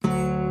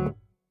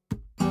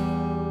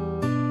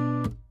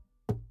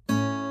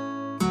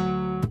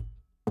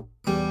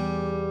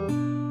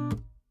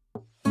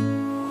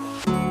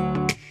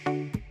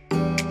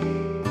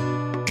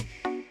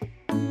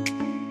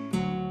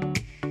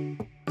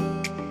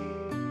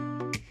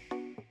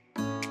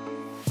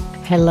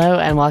Hello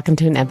and welcome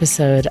to an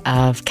episode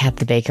of Cat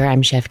the Baker.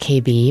 I'm Chef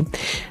Kaybee.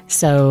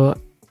 So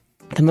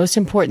the most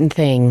important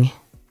thing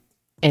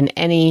in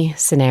any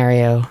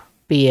scenario,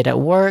 be it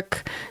at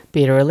work,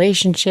 be it a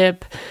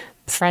relationship,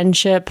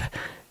 friendship,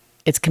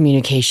 it's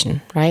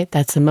communication, right?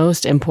 That's the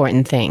most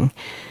important thing.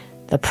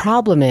 The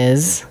problem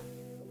is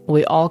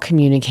we all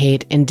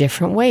communicate in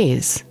different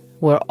ways.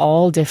 We're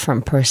all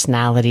different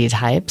personality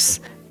types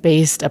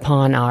based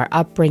upon our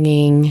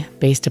upbringing,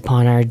 based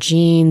upon our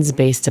genes,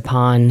 based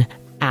upon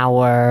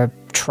our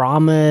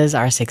traumas,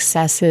 our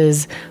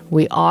successes.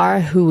 We are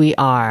who we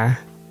are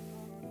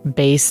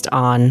based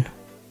on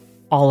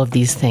all of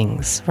these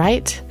things,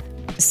 right?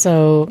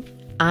 So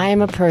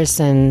I'm a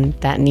person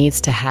that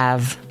needs to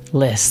have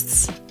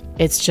lists.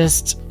 It's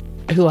just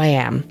who I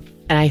am.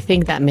 And I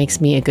think that makes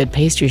me a good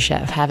pastry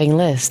chef, having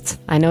lists.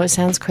 I know it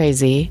sounds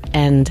crazy.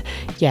 And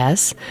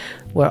yes,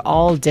 we're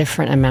all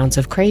different amounts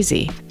of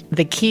crazy.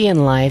 The key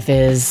in life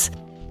is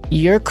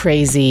your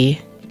crazy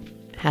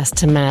has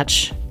to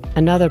match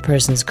another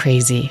person's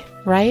crazy,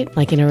 right?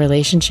 Like in a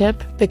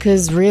relationship,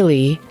 because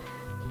really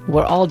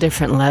we're all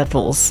different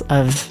levels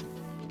of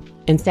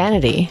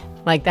insanity.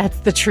 Like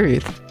that's the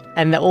truth.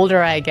 And the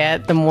older I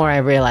get, the more I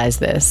realize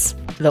this.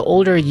 The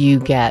older you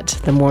get,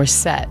 the more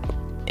set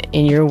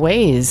in your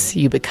ways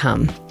you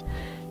become.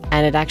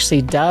 And it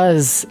actually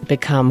does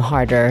become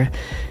harder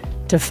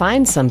to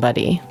find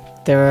somebody.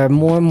 There are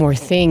more and more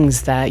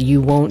things that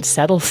you won't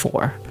settle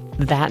for.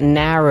 That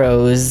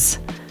narrows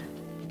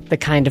the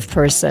kind of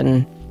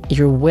person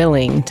you're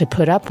willing to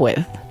put up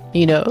with.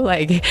 You know,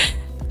 like,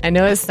 I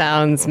know it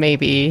sounds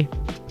maybe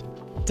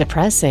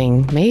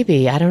depressing,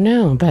 maybe, I don't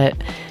know, but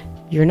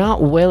you're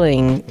not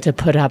willing to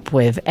put up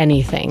with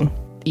anything.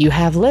 You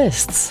have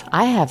lists.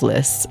 I have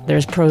lists.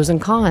 There's pros and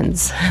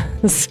cons.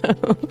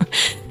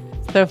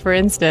 So for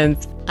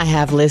instance, I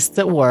have lists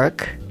at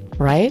work,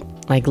 right?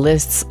 Like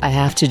lists I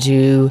have to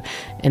do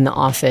in the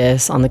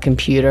office, on the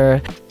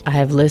computer. I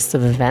have lists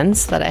of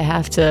events that I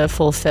have to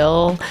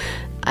fulfill.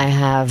 I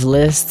have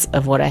lists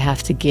of what I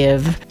have to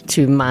give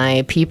to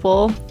my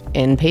people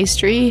in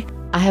pastry.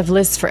 I have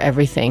lists for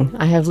everything.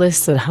 I have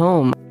lists at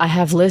home. I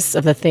have lists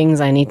of the things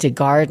I need to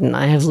garden.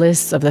 I have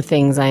lists of the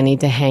things I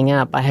need to hang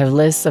up. I have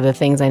lists of the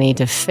things I need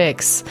to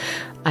fix.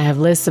 I have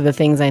lists of the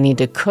things I need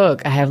to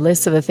cook. I have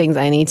lists of the things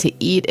I need to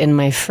eat in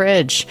my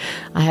fridge.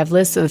 I have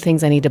lists of the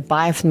things I need to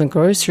buy from the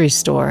grocery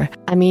store.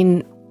 I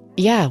mean,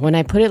 yeah, when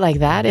I put it like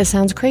that, it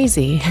sounds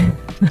crazy.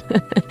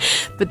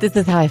 But this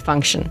is how I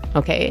function,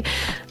 okay?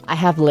 I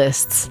have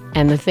lists.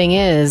 And the thing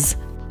is,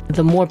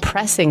 the more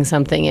pressing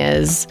something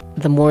is,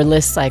 the more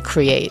lists I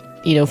create,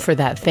 for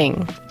that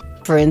thing.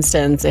 For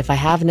instance, if I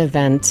have an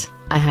event,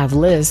 I have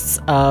lists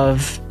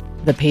of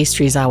the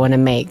pastries I want to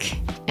make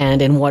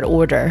and in what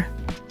order.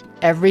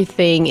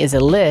 Everything is a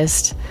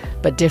list,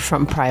 but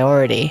different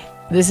priority.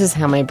 This is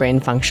how my brain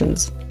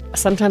functions.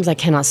 Sometimes I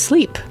cannot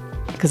sleep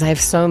because I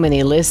have so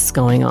many lists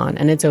going on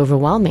and it's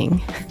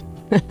overwhelming.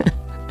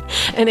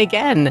 And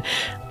again,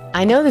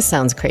 I know this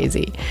sounds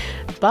crazy,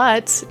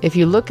 but if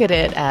you look at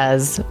it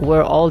as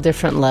we're all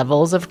different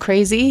levels of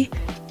crazy,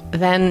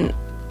 then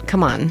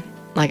come on.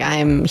 Like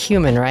I'm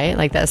human, right?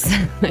 Like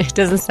it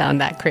doesn't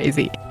sound that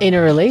crazy. In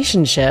a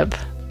relationship,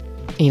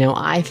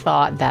 I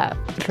thought that,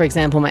 for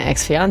example, my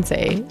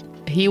ex-fiance,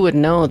 he would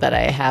know that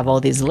I have all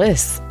these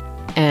lists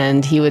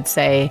and he would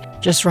say,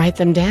 just write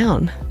them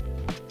down.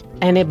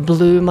 And it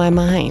blew my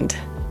mind.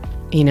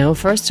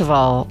 First of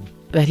all,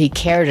 that he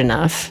cared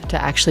enough to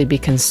actually be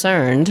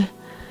concerned,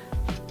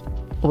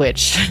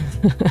 which,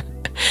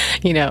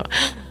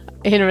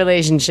 in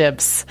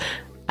relationships,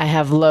 I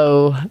have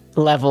low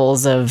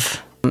levels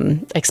of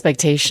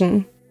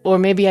expectation. Or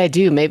maybe I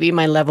do. Maybe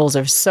my levels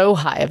are so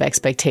high of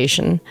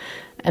expectation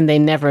and they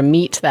never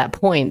meet that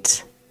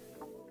point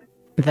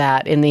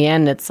that in the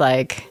end it's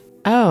like,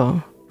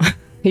 oh,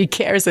 he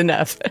cares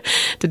enough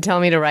to tell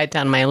me to write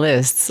down my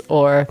lists.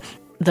 Or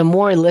the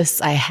more lists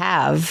I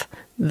have,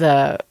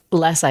 the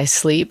less I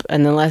sleep.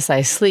 And the less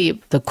I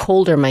sleep, the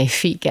colder my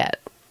feet get.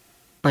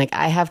 Like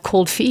I have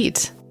cold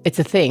feet. It's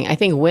a thing. I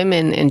think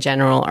women in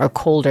general are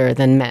colder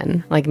than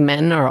men. Like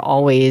men are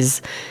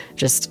always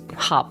just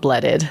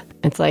hot-blooded.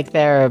 It's like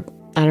they're,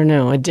 I don't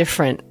know, a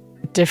different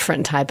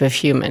type of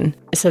human.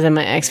 So then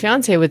my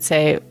ex-fiance would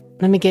say,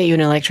 let me get you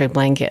an electric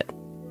blanket.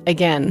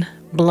 Again,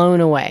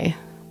 blown away.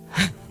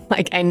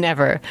 Like I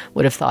never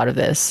would have thought of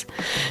this.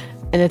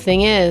 And the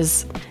thing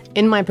is,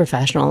 in my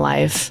professional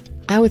life,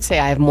 I would say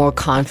I have more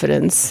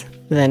confidence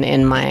than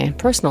in my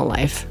personal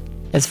life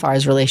as far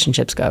as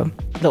relationships go.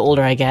 The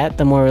older I get,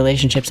 the more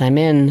relationships I'm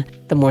in,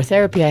 the more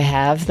therapy I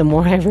have, the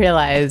more I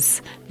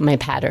realize my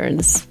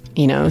patterns,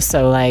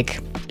 So like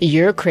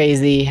your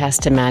crazy has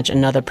to match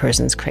another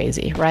person's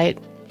crazy, right?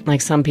 Like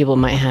some people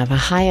might have a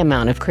high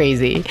amount of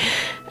crazy.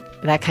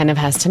 That kind of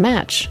has to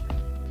match.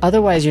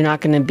 Otherwise, you're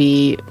not going to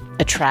be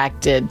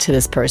attracted to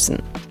this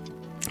person.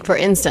 For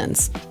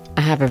instance,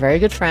 I have a very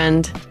good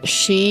friend.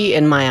 She,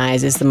 in my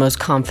eyes, is the most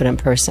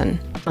confident person.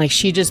 Like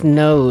she just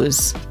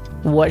knows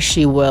what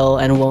she will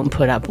and won't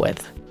put up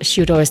with. She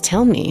would always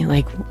tell me,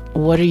 like,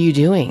 what are you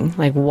doing?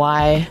 Like,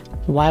 why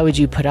Why would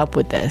you put up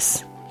with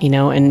this?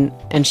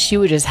 And she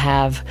would just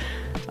have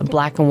a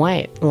black and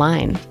white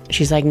line.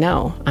 She's like,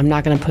 no, I'm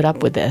not going to put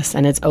up with this,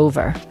 and it's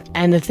over.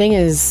 And the thing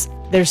is,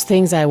 there's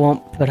things I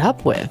won't put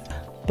up with,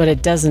 but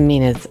it doesn't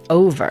mean it's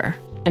over.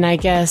 And I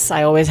guess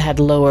I always had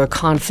lower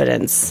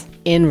confidence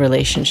in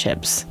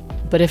relationships.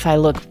 But if I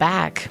look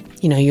back,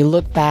 you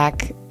look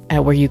back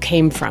at where you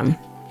came from,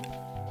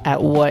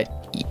 at what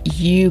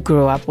you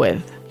grew up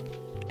with.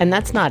 And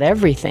that's not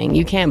everything.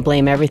 You can't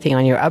blame everything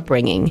on your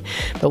upbringing.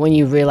 But when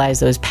you realize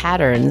those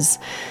patterns,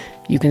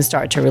 you can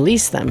start to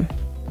release them.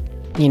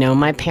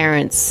 My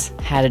parents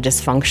had a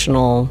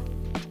dysfunctional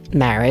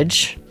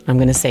marriage. I'm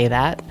going to say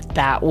that.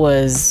 That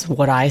was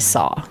what I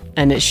saw.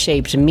 And it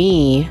shaped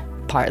me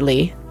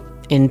partly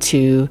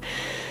into,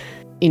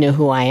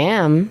 who I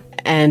am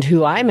and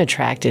who I'm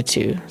attracted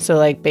to. So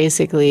like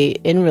basically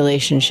in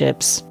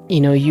relationships,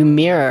 you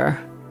mirror,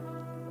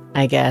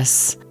 I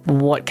guess,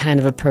 what kind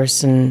of a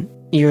person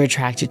you're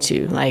attracted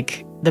to.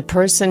 Like the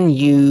person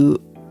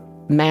you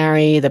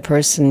marry, the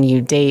person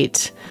you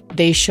date,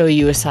 they show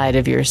you a side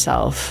of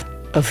yourself,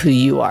 of who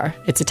you are.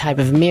 It's a type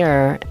of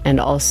mirror and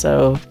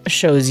also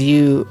shows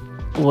you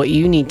what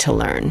you need to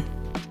learn,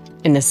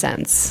 in a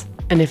sense.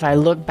 And if I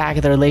look back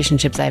at the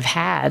relationships I've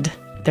had,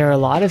 there are a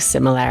lot of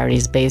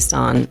similarities based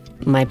on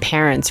my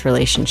parents'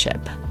 relationship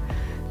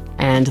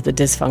and the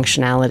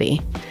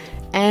dysfunctionality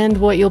and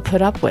what you'll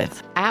put up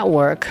with. At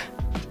work,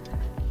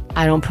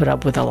 I don't put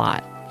up with a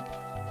lot.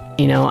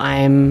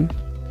 I'm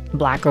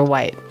black or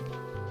white.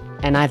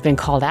 And I've been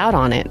called out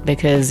on it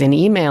because in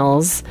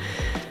emails,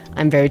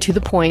 I'm very to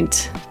the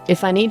point.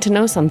 If I need to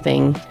know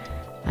something,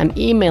 I'm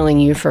emailing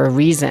you for a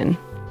reason.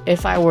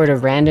 If I were to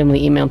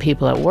randomly email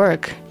people at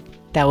work,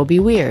 that would be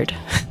weird.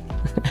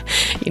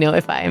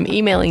 If I am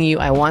emailing you,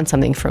 I want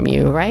something from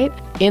you, right?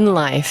 In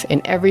life,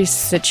 in every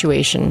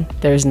situation,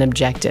 there's an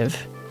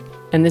objective.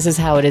 And this is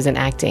how it is in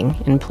acting,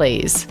 in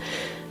plays.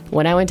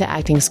 When I went to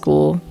acting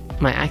school,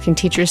 my acting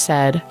teacher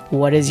said,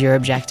 what is your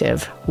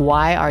objective?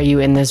 Why are you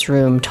in this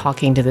room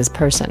talking to this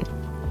person?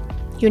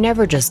 You're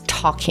never just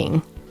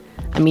talking.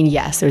 I mean,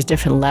 yes, there's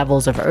different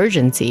levels of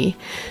urgency.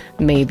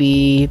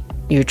 Maybe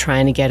you're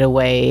trying to get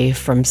away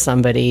from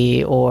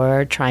somebody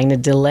or trying to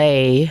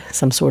delay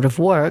some sort of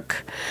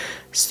work.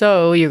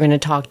 So you're going to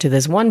talk to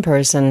this one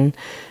person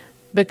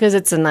because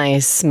it's a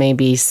nice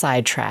maybe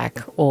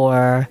sidetrack,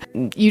 or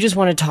you just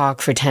want to talk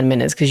for 10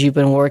 minutes because you've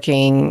been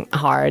working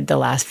hard the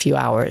last few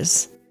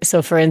hours.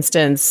 So for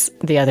instance,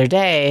 the other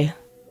day,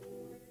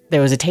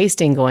 there was a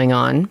tasting going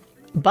on,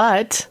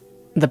 but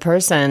the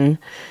person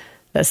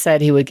that said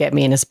he would get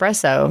me an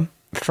espresso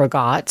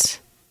forgot.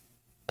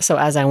 So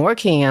as I'm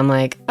working, I'm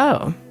like,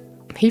 oh,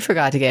 he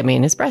forgot to get me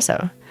an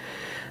espresso.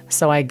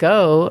 So I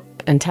go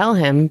and tell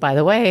him, by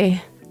the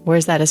way,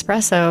 where's that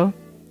espresso?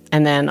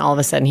 And then all of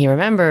a sudden he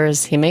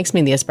remembers, he makes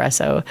me the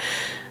espresso,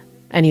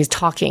 and he's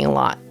talking a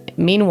lot.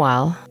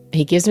 Meanwhile,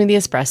 he gives me the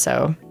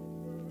espresso,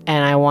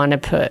 and I want to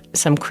put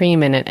some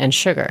cream in it and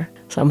sugar.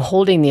 So I'm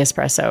holding the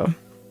espresso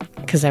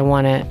because I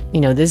want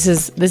to, this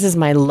is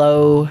my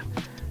low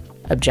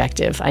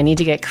objective. I need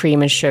to get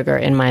cream and sugar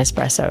in my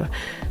espresso.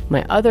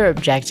 My other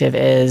objective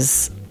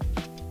is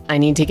I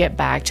need to get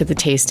back to the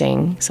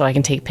tasting so I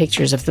can take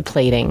pictures of the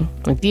plating.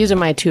 Like, these are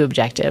my two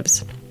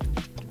objectives.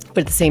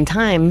 But at the same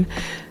time,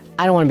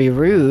 I don't want to be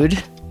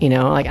rude,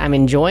 like I'm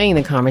enjoying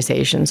the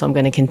conversation, so I'm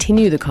going to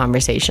continue the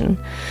conversation.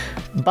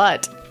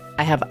 But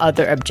I have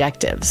other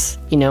objectives,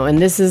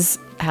 and this is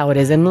how it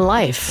is in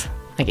life.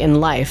 Like in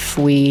life,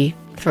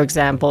 for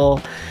example,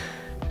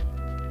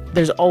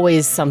 there's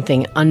always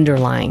something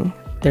underlying.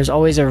 There's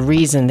always a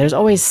reason. There's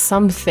always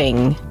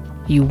something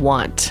you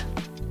want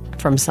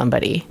from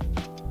somebody.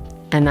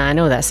 And I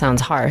know that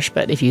sounds harsh,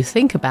 but if you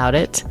think about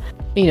it,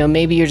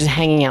 maybe you're just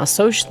hanging out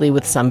socially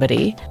with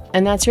somebody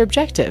and that's your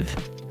objective.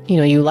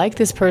 You like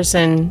this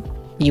person,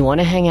 you want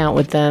to hang out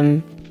with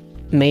them,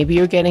 maybe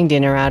you're getting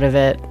dinner out of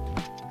it,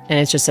 and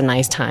it's just a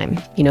nice time.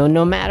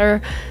 No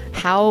matter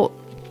how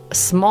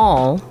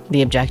small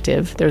the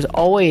objective, there's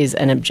always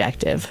an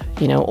objective,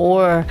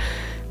 or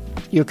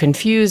you're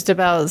confused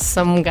about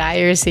some guy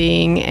you're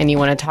seeing and you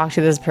want to talk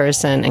to this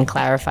person and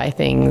clarify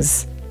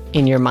things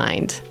in your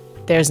mind.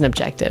 There's an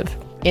objective.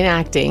 In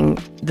acting,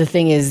 the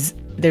thing is,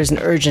 there's an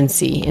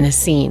urgency in a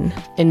scene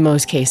in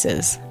most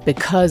cases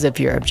because of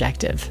your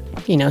objective.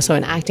 So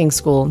in acting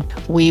school,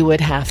 we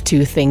would have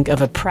to think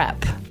of a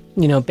prep.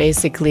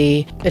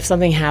 Basically, if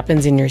something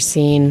happens in your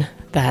scene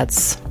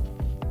that's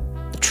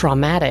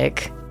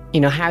traumatic,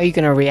 how are you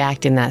going to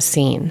react in that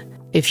scene?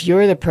 If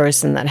you're the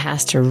person that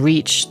has to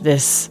reach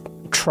this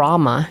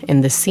trauma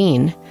in the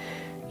scene,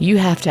 you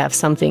have to have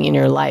something in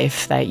your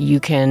life that you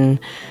can,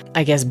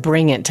 I guess,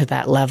 bring it to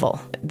that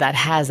level that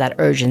has that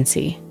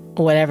urgency,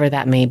 whatever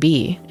that may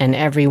be. And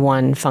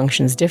everyone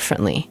functions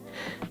differently.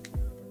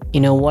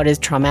 What is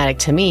traumatic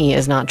to me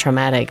is not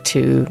traumatic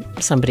to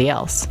somebody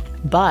else.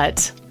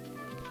 But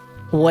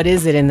what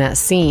is it in that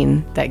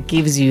scene that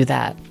gives you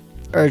that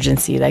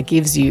urgency, that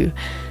gives you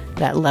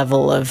that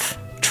level of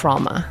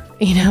trauma?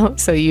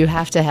 So you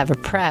have to have a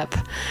prep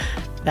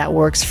that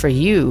works for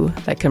you,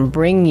 that can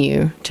bring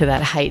you to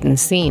that heightened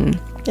scene.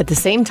 At the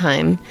same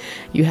time,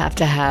 you have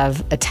to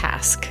have a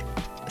task.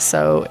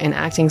 So in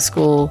acting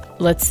school,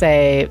 let's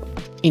say,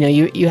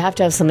 you have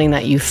to have something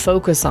that you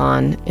focus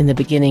on in the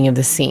beginning of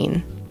the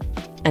scene.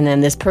 And then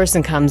this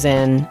person comes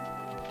in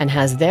and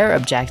has their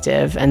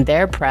objective and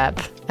their prep,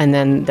 and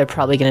then they're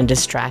probably going to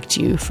distract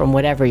you from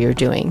whatever you're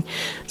doing.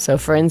 So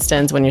for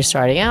instance, when you're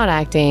starting out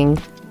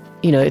acting,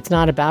 it's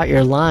not about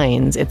your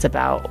lines, it's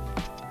about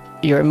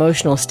your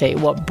emotional state,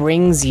 what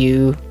brings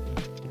you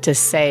to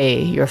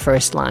say your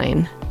first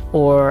line.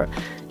 Or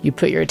you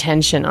put your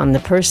attention on the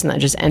person that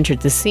just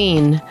entered the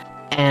scene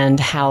and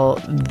how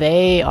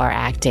they are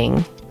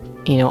acting.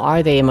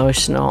 Are they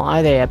emotional?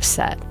 Are they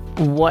upset?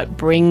 What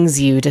brings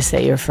you to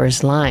say your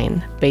first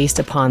line based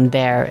upon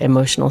their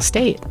emotional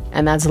state?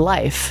 And that's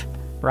life,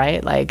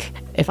 right? Like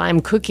if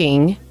I'm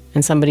cooking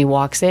and somebody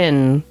walks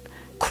in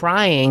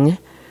crying,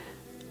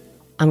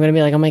 I'm going to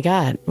be like, oh my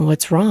God,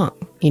 what's wrong?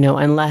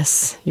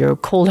 Unless you're a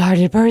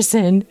cold-hearted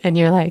person and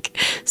you're like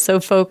so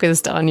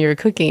focused on your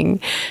cooking,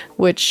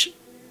 which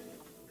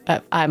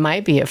I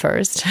might be at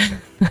first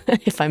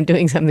if I'm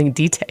doing something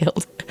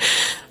detailed,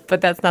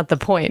 but that's not the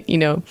point,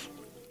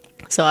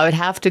 So I would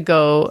have to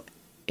go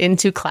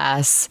into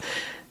class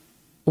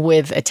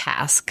with a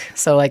task.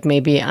 So like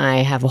maybe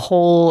I have a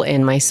hole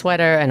in my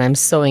sweater and I'm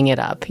sewing it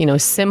up,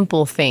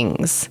 simple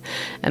things.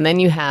 And then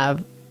you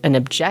have an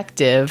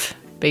objective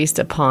based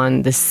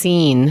upon the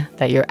scene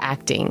that you're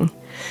acting.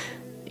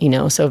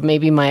 So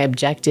maybe my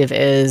objective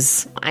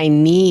is I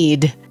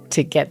need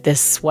to get this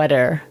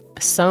sweater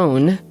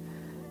sewn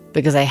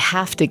because I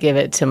have to give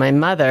it to my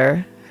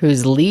mother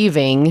who's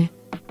leaving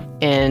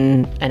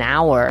in an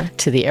hour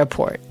to the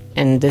airport.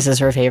 And this is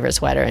her favorite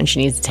sweater and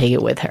she needs to take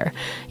it with her.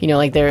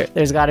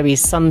 There's got to be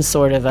some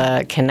sort of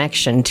a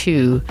connection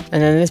too.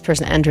 And then this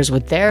person enters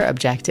with their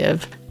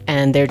objective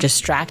and they're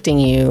distracting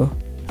you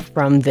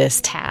from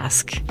this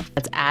task.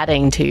 That's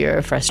adding to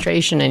your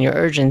frustration and your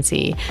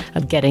urgency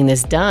of getting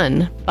this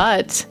done.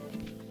 But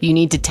you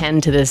need to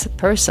tend to this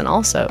person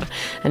also.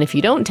 And if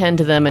you don't tend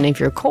to them and if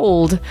you're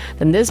cold,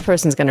 then this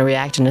person's going to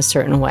react in a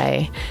certain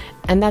way.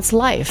 And that's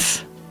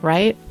life,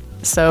 right?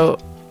 So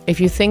if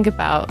you think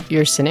about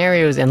your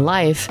scenarios in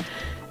life,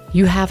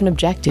 you have an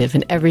objective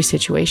in every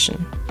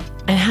situation.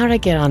 And how did I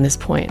get on this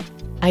point?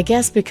 I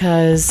guess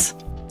because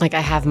I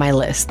have my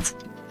lists.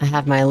 I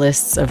have my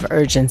lists of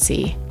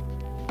urgency.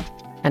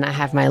 And I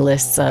have my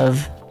lists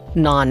of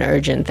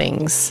non-urgent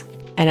things.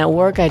 And at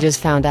work, I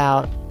just found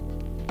out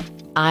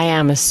I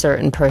am a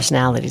certain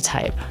personality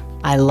type.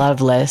 I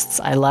love lists.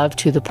 I love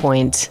to the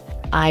point.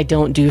 I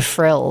don't do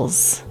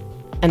frills.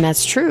 And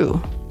that's true.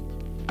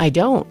 I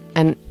don't.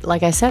 And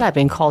like I said, I've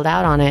been called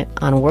out on it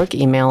on work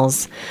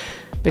emails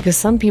because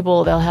some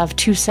people, they'll have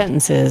 2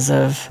 sentences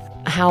of,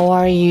 how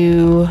are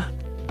you?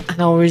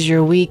 How was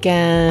your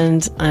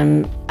weekend?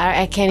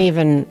 I can't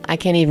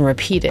even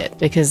repeat it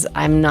because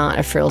I'm not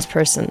a frills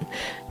person.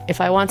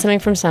 If I want something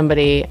from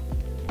somebody,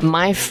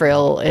 my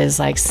frill is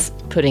like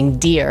putting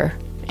dear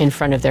in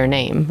front of their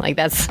name. Like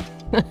that's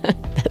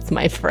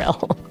my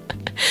frill.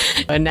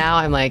 But now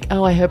I'm like,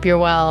 oh, I hope you're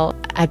well.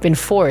 I've been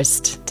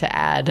forced to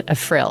add a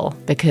frill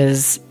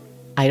because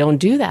I don't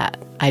do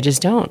that. I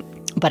just don't.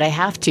 But I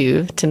have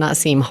to not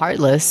seem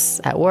heartless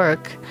at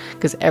work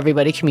because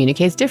everybody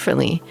communicates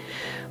differently.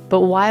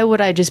 But why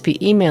would I just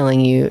be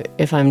emailing you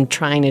if I'm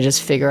trying to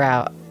just figure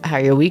out how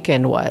your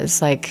weekend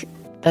was? I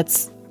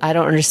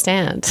don't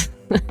understand.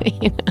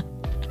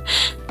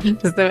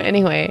 So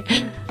anyway,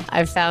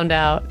 I found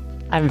out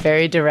I'm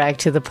very direct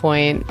to the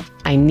point.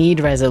 I need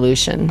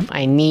resolution.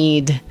 I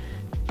need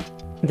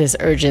this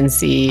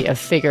urgency of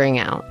figuring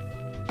out.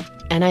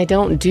 And I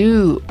don't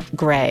do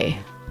gray.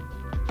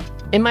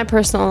 In my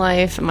personal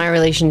life, my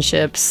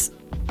relationships,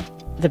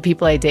 the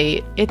people I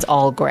date, it's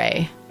all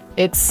gray.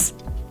 It's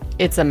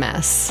a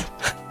mess.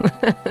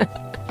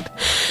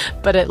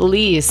 But at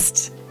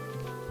least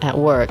at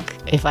work,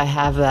 if I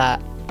have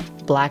that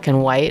black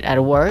and white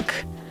at work,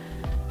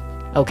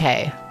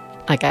 okay,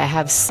 I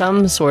have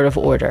some sort of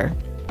order.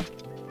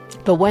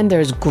 But when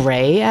there's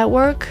gray at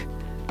work,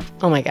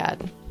 oh my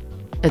God,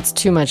 it's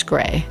too much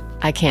gray.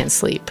 I can't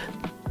sleep.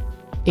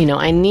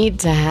 I need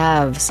to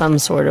have some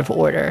sort of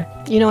order.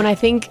 And I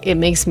think it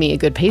makes me a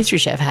good pastry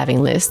chef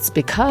having lists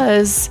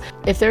because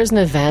if there's an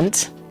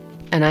event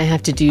and I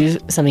have to do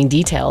something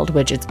detailed,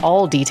 which it's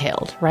all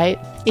detailed, right?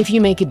 If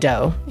you make a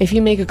dough, if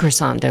you make a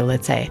croissant dough,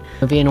 let's say,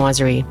 a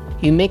viennoiserie,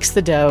 you mix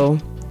the dough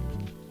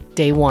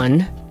day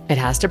 1, it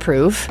has to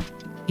proof.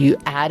 You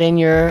add in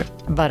your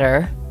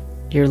butter,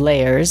 your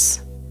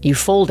layers, you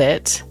fold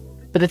it.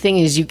 But the thing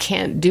is, you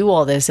can't do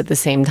all this at the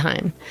same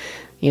time.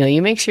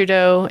 You mix your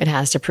dough, it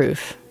has to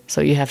proof.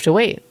 So you have to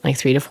wait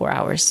 3 to 4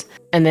 hours.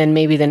 And then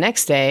maybe the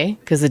next day,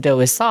 because the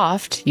dough is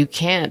soft, you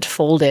can't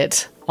fold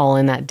it all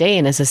in that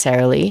day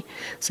necessarily.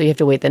 So you have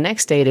to wait the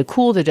next day to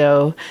cool the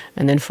dough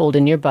and then fold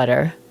in your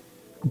butter.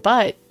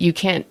 But you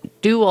can't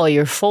do all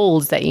your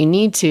folds that you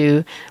need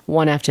to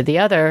one after the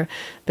other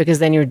because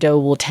then your dough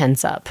will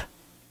tense up.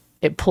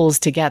 It pulls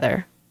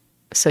together.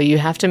 So you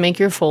have to make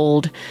your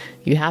fold.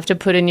 You have to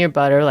put in your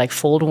butter, like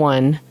fold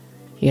 1.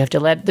 You have to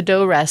let the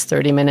dough rest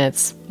 30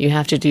 minutes. You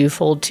have to do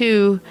fold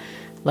 2,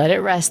 let it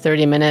rest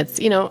 30 minutes.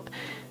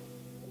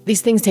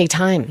 These things take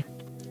time.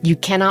 You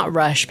cannot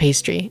rush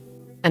pastry.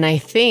 And I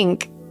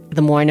think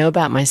the more I know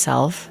about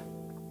myself,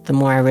 the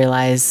more I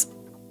realize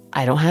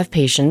I don't have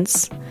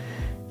patience,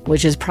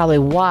 which is probably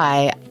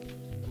why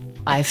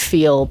I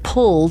feel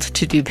pulled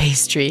to do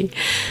pastry,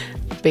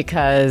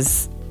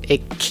 because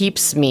it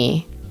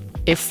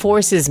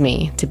forces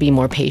me to be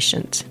more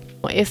patient.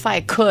 If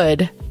I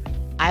could,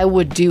 I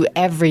would do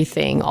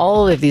everything,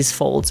 all of these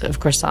folds of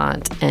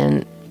croissant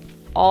and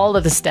all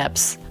of the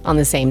steps on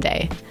the same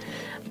day.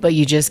 But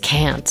you just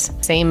can't.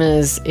 Same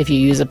as if you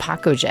use a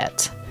Paco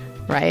jet,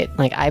 right?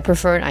 Like, I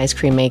prefer an ice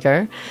cream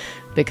maker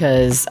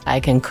because I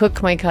can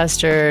cook my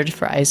custard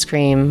for ice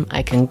cream.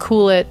 I can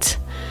cool it.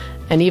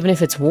 And even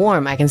if it's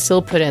warm, I can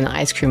still put it in the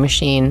ice cream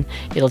machine.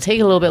 It'll take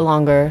a little bit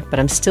longer, but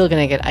I'm still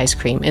going to get ice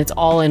cream. And it's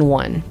all in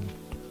one.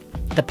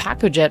 The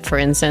Paco jet, for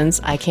instance,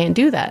 I can't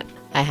do that.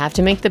 I have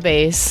to make the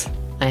base.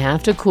 I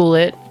have to cool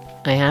it.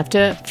 I have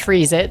to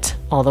freeze it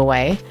all the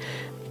way.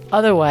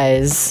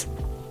 Otherwise,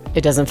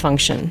 it doesn't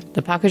function.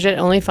 The Paco jet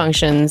only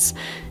functions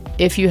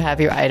if you have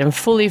your item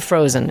fully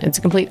frozen. It's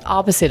the complete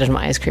opposite of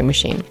my ice cream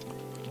machine.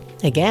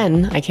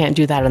 Again, I can't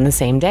do that on the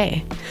same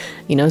day.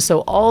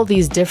 So all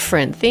these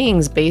different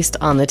things based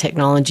on the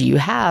technology you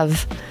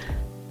have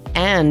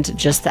and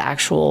just the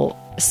actual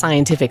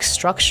scientific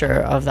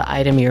structure of the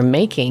item you're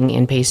making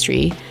in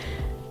pastry,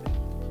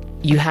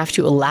 you have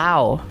to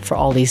allow for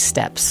all these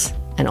steps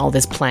and all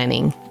this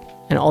planning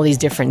and all these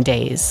different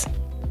days.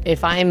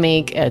 If I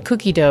make a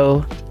cookie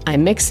dough, I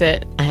mix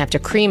it, I have to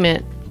cream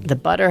it. The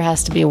butter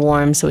has to be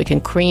warm so it can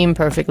cream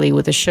perfectly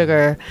with the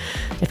sugar.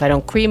 If I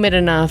don't cream it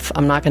enough,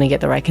 I'm not going to get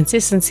the right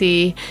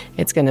consistency.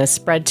 It's going to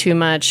spread too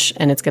much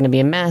and it's going to be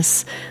a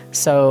mess.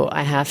 So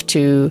I have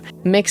to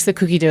mix the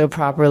cookie dough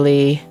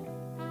properly.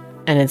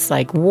 And it's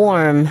like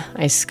warm.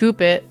 I scoop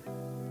it.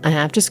 I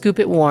have to scoop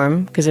it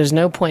warm because there's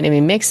no point in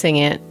me mixing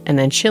it and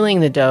then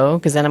chilling the dough,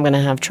 because then I'm going to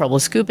have trouble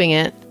scooping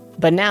it.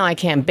 But now I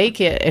can't bake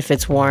it if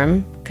it's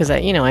warm because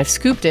I've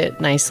scooped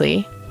it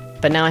nicely.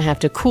 But now I have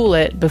to cool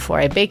it before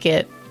I bake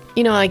it.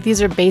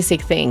 These are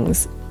basic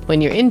things.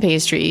 When you're in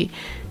pastry,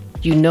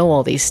 you know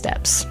all these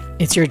steps.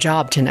 It's your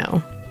job to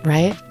know,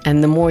 right?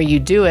 And the more you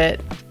do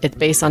it, it's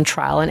based on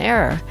trial and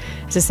error.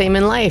 It's the same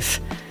in life.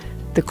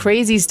 The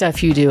crazy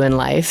stuff you do in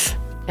life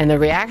and the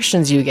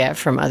reactions you get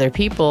from other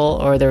people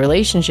or the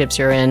relationships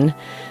you're in,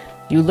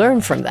 you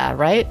learn from that,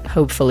 right?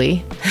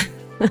 Hopefully.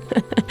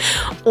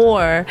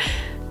 Or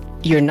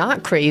you're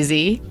not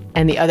crazy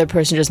and the other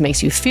person just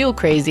makes you feel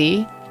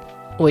crazy,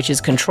 which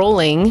is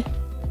controlling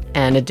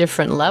and a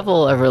different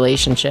level of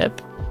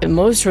relationship.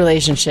 Most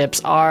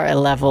relationships are a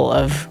level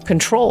of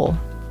control.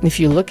 If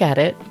you look at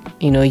it,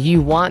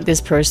 you want this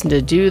person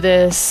to do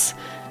this.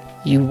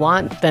 You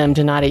want them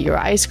to not eat your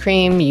ice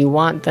cream. You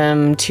want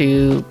them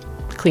to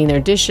clean their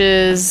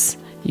dishes.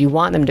 You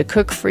want them to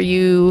cook for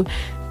you.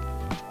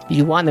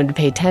 You want them to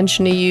pay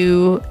attention to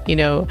you.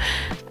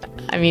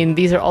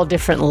 These are all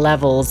different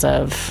levels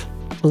of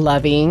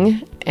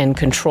loving and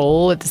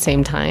control at the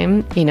same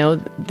time.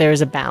 There's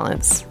a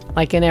balance.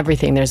 Like in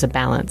everything, there's a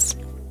balance.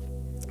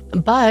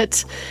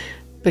 But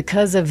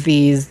because of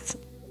these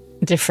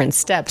different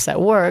steps at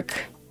work,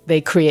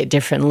 they create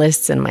different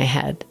lists in my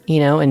head,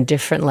 and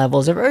different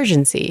levels of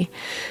urgency.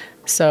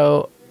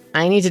 So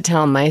I need to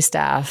tell my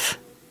staff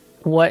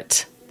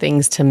what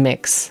things to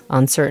mix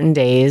on certain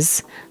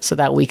days so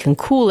that we can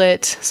cool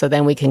it, so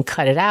then we can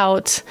cut it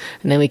out,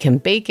 and then we can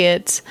bake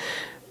it.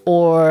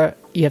 Or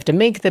you have to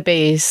make the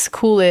base,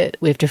 cool it,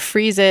 we have to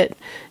freeze it.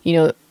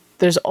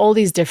 There's all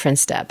these different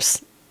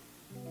steps.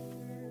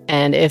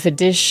 And if a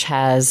dish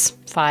has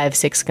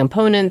 5-6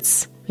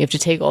 components, you have to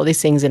take all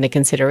these things into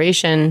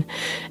consideration.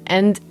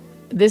 And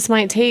this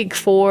might take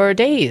 4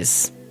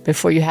 days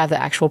before you have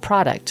the actual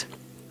product.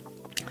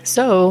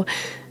 So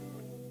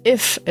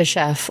if a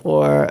chef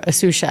or a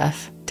sous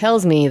chef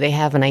tells me they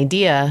have an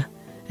idea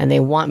and they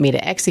want me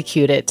to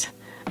execute it,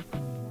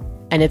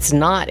 and it's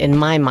not in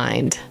my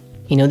mind,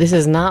 this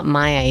is not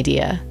my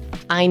idea,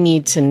 I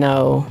need to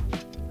know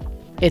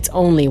it's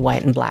only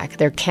white and black.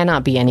 There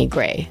cannot be any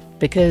gray.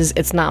 Because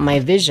it's not my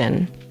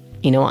vision.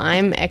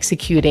 I'm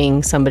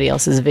executing somebody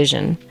else's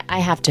vision. I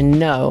have to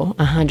know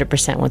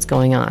 100% what's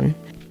going on.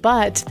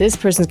 But this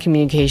person's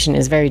communication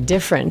is very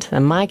different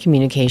than my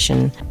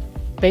communication.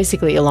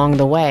 Basically, along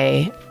the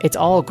way, it's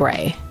all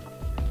gray.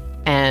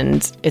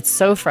 And it's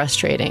so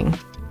frustrating.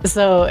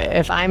 So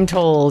if I'm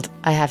told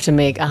I have to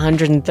make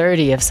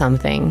 130 of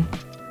something,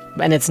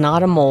 and it's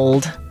not a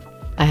mold,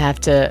 I have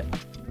to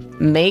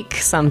make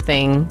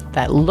something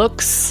that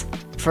looks,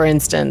 for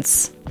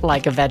instance,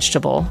 like a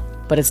vegetable,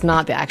 but it's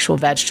not the actual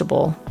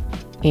vegetable.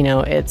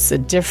 It's a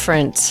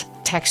different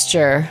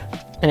texture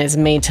and it's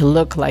made to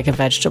look like a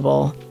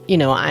vegetable.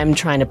 I'm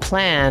trying to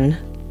plan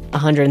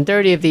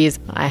 130 of these.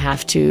 I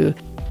have to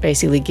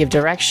basically give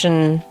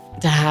direction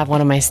to have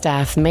one of my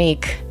staff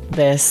make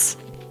this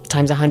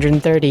times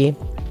 130.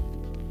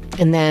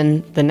 And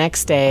then the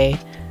next day,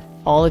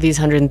 all of these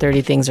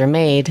 130 things are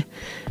made.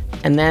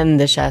 And then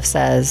the chef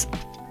says,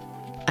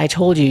 I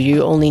told you,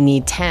 you only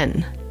need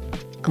 10.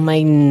 I'm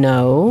like,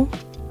 no.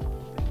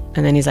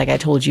 And then he's like, I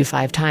told you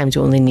 5 times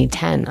you only need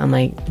 10. I'm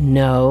like,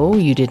 no,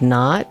 you did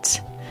not.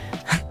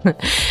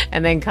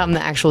 And then come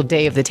the actual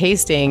day of the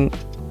tasting,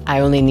 I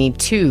only need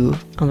 2.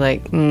 I'm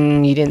like,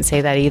 you didn't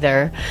say that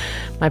either.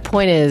 My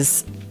point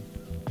is,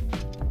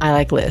 I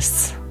like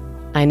lists.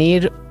 I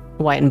need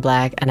white and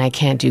black, and I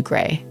can't do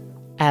gray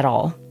at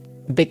all.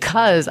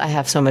 Because I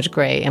have so much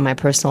gray in my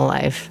personal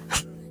life,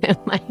 in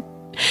my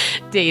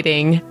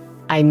dating,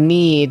 I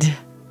need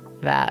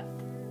that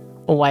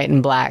white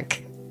and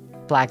black,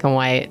 black and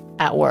white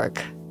at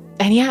work.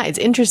 And yeah, it's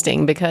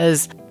interesting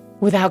because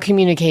without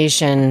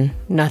communication,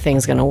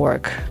 nothing's going to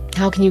work.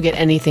 How can you get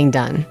anything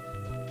done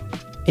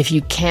if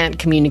you can't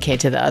communicate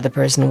to the other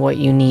person what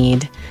you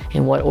need,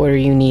 in what order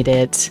you need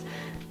it,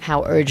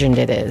 how urgent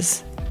it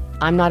is?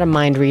 I'm not a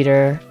mind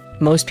reader.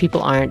 Most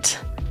people aren't.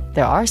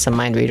 There are some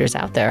mind readers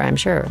out there, I'm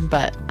sure.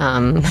 But,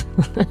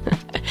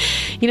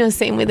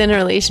 same within a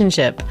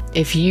relationship.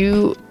 If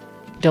you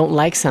don't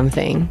like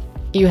something,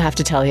 you have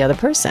to tell the other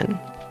person.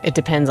 It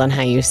depends on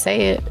how you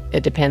say it.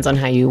 It depends on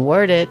how you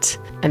word it.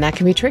 And that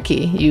can be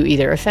tricky. You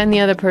either offend the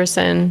other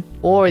person,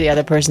 or the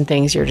other person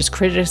thinks you're just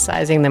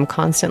criticizing them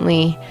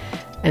constantly.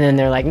 And then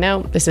they're like,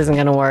 no, this isn't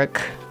going to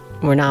work.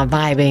 We're not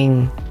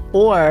vibing.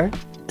 Or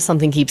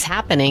something keeps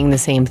happening, the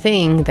same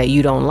thing that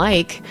you don't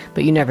like,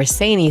 but you never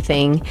say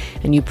anything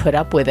and you put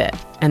up with it.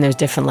 And there's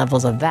different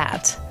levels of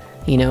that.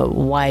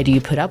 Why do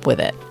you put up with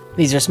it?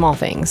 These are small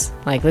things.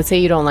 Like, let's say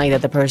you don't like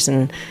that the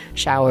person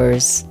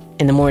showers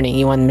in the morning.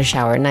 You want them to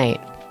shower at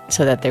night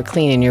so that they're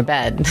clean in your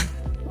bed.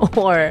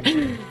 Or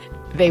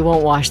they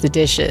won't wash the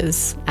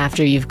dishes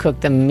after you've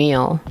cooked them a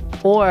meal.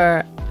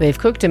 Or they've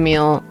cooked a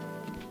meal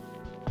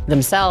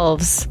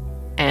themselves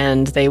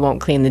and they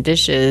won't clean the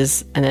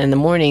dishes. And then in the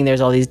morning,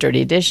 there's all these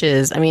dirty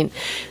dishes. I mean,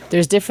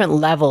 there's different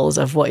levels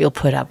of what you'll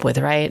put up with,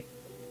 right?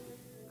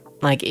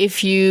 Like,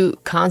 if you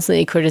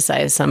constantly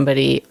criticize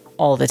somebody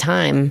all the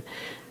time,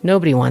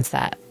 nobody wants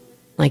that.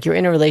 Like, you're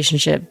in a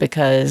relationship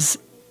because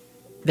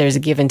there's a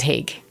give and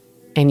take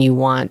and you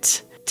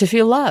want to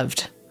feel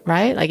loved,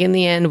 right? Like, in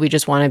the end, we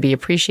just want to be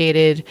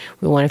appreciated.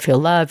 We want to feel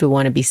loved. We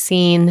want to be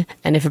seen.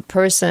 And if a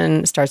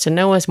person starts to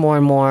know us more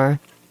and more,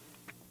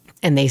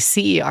 and they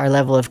see our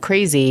level of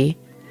crazy,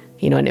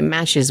 and it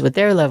matches with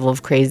their level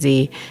of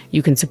crazy,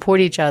 you can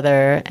support each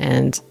other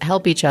and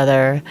help each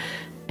other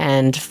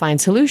and find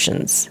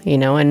solutions,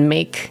 and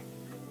make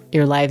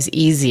your lives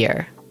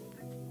easier.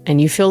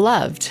 And you feel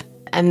loved.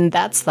 And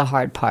that's the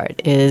hard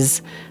part,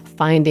 is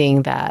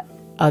finding that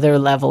other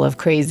level of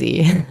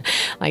crazy,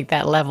 like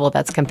that level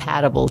that's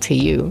compatible to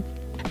you.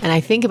 And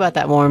I think about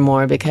that more and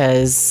more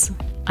because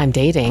I'm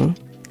dating.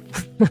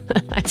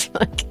 I feel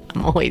like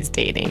I'm always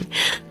dating.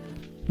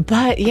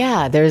 But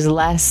yeah, there's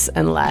less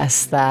and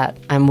less that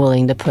I'm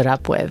willing to put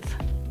up with.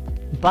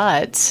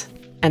 But,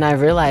 and I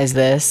realize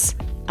this,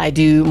 I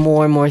do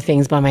more and more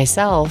things by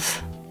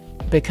myself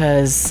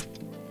because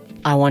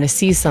I want to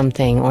see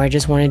something or I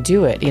just want to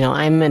do it.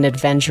 I'm an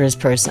adventurous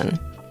person.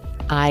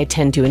 I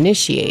tend to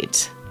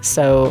initiate.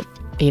 So,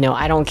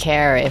 I don't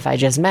care if I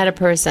just met a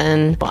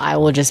person. I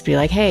will just be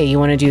like, hey, you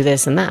want to do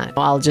this and that?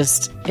 I'll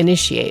just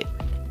initiate.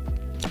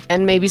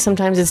 And maybe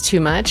sometimes it's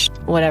too much.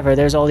 Whatever.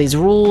 There's all these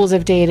rules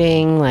of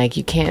dating, like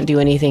you can't do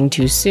anything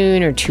too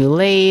soon or too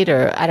late,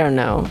 or I don't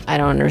know. I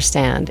don't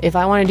understand. If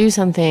I want to do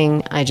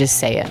something, I just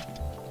say it.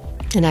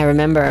 And I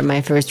remember my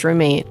first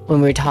roommate,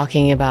 when we were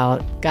talking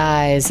about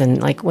guys,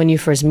 and like when you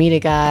first meet a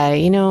guy,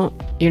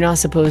 you're not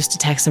supposed to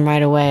text them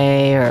right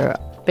away, or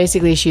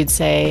basically she'd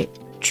say,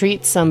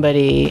 treat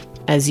somebody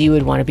as you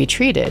would want to be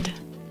treated,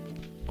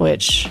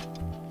 which,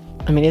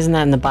 isn't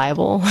that in the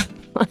Bible?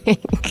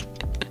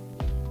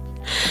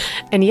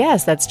 And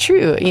yes, that's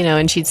true,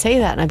 and she'd say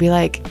that and I'd be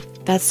like,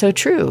 that's so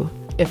true.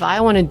 If I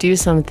want to do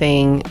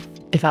something,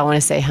 if I want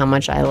to say how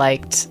much I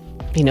liked,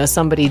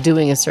 somebody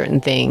doing a certain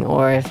thing,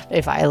 or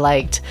if I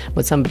liked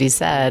what somebody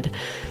said,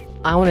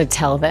 I want to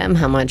tell them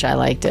how much I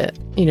liked it.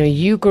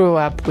 You grew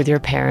up with your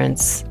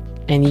parents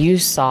and you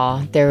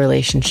saw their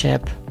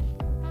relationship,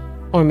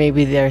 or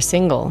maybe they're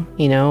single,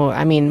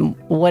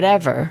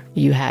 whatever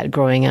you had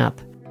growing up.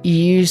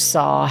 You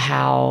saw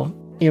how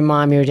your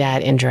mom, your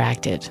dad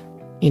interacted,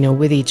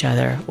 with each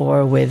other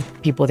or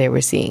with people they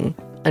were seeing.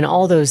 And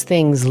all those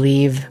things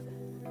leave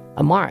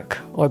a mark,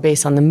 or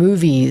based on the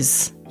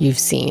movies you've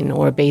seen,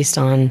 or based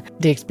on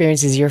the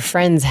experiences your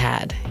friends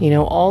had.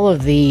 All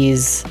of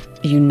these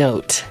you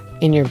note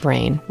in your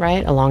brain,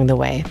 right, along the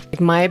way.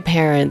 Like, my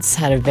parents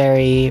had a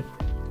very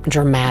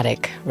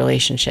dramatic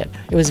relationship.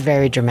 It was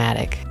very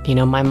dramatic.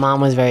 My mom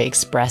was very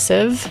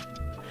expressive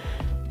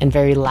and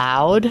very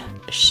loud.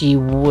 She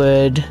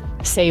would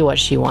say what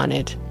she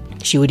wanted.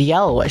 She would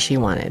yell what she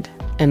wanted.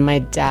 And my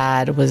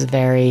dad was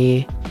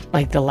very,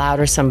 like, the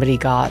louder somebody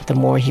got, the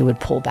more he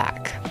would pull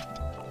back.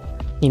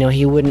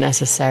 He wouldn't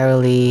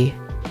necessarily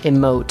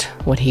emote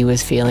what he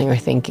was feeling or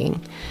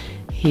thinking.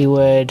 He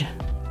would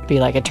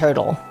be like a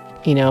turtle,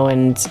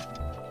 and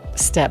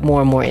step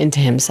more and more into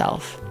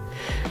himself.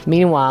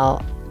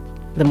 Meanwhile,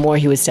 the more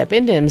he would step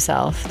into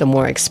himself, the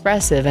more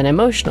expressive and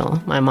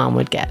emotional my mom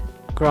would get.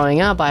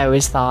 Growing up, I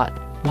always thought,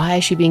 why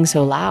is she being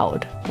so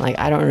loud? Like,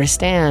 I don't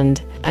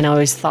understand. And I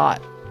always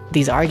thought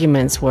these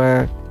arguments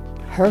were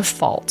her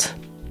fault.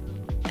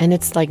 And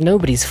it's like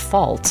nobody's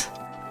fault.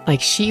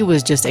 Like, she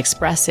was just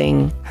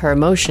expressing her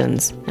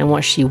emotions and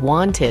what she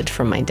wanted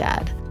from my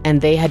dad.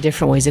 And they had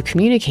different ways of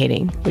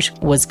communicating, which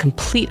was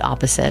complete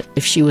opposite.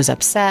 If she was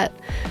upset,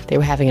 they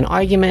were having an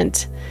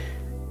argument,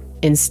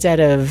 instead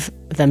of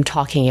them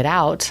talking it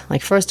out,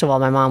 like, first of all,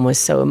 my mom was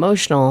so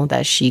emotional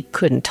that she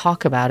couldn't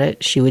talk about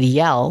it. She would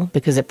yell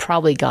because it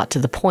probably got to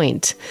the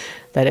point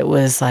that it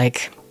was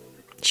like,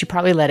 she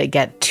probably let it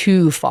get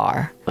too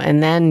far.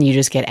 And then you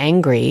just get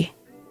angry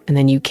and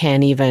then you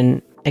can't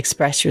even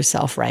express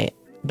yourself right.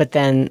 But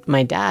then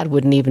my dad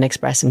wouldn't even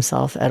express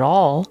himself at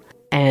all.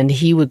 And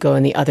he would go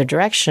in the other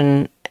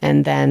direction,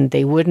 and then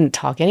they wouldn't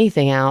talk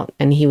anything out,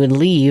 and he would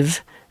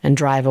leave and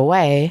drive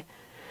away,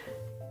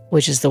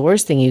 which is the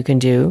worst thing you can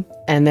do.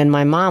 And then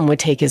my mom would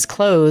take his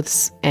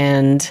clothes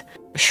and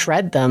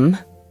shred them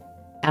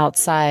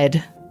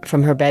outside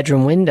from her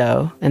bedroom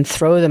window and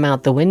throw them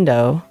out the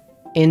window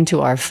into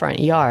our front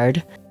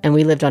yard. And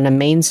we lived on a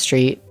main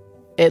street.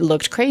 It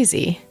looked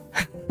crazy.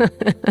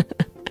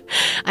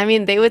 I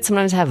mean, they would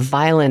sometimes have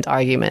violent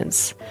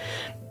arguments.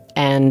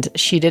 And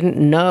she didn't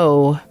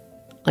know,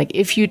 like,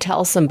 if you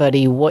tell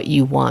somebody what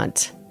you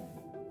want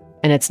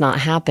and it's not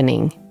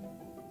happening,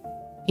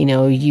 you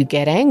know, you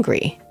get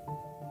angry.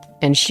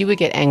 And she would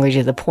get angry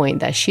to the point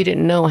that she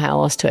didn't know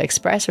how else to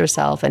express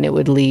herself, and it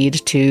would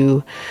lead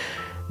to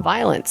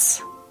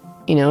violence,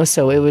 you know?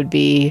 So it would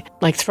be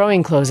like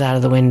throwing clothes out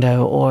of the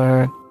window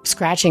or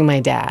scratching my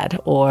dad.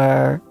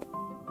 Or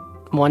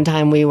one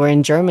time we were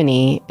in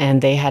Germany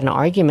and they had an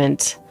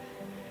argument,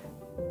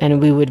 and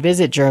we would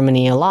visit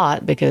Germany a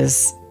lot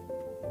because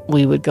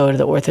we would go to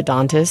the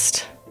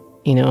orthodontist,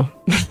 you know,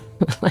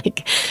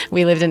 like,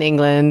 we lived in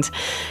England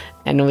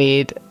and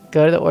we'd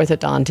go to the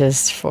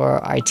orthodontist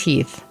for our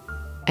teeth.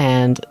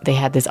 And they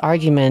had this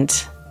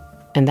argument,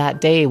 and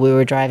that day we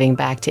were driving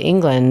back to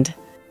England,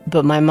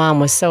 but my mom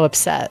was so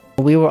upset.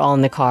 We were all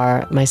in the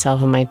car,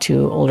 myself and my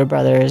two older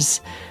brothers,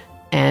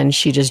 and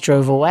she just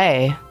drove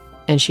away,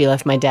 and she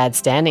left my dad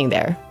standing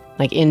there,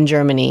 like, in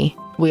Germany.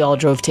 We all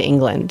drove to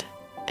England,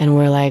 and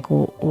we're like,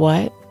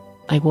 what?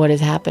 Like, what is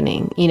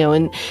happening? You know,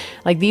 and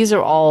like, these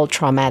are all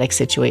traumatic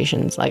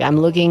situations. Like, I'm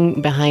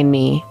looking behind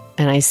me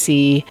and I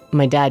see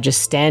my dad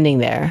just standing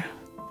there,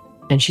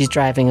 and she's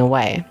driving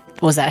away.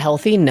 Was that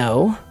healthy?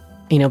 No.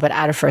 You know, but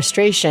out of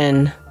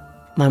frustration,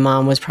 my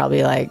mom was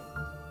probably like,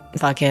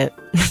 fuck it.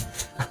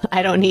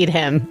 I don't need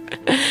him.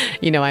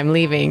 You know, I'm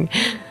leaving.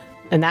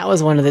 And that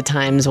was one of the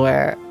times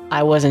where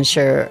I wasn't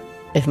sure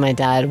if my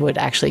dad would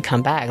actually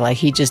come back. Like,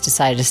 he just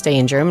decided to stay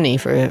in Germany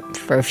for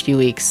a few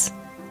weeks,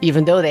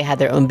 even though they had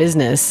their own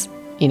business,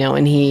 you know,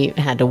 and he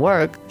had to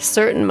work.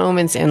 Certain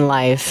moments in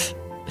life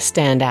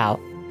stand out.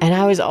 And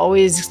I was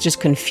always just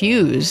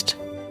confused.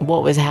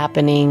 What was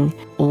happening?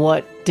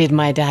 What did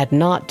my dad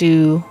not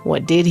do?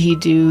 What did he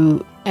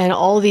do? And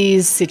all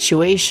these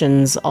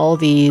situations, all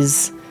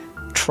these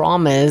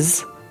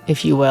traumas,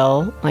 if you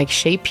will, like,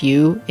 shape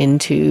you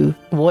into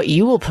what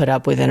you will put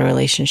up with in a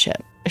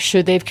relationship.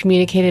 Should they have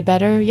communicated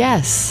better?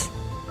 Yes.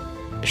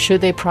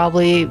 Should they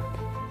probably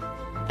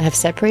have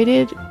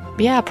separated?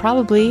 Yeah,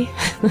 probably.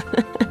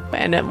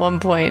 And at one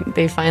point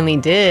they finally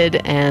did,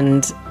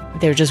 and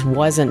there just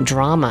wasn't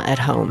drama at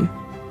home.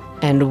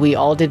 And we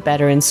all did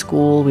better in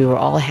school. We were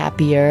all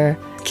happier.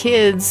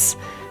 Kids,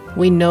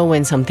 we know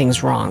when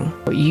something's wrong.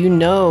 You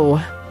know,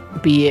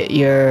 be it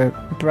your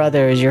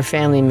brothers, your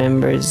family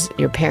members,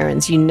 your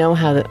parents, you know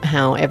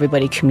how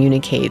everybody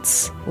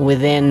communicates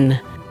within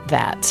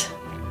that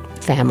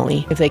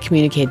family. If they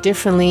communicate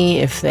differently,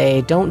 if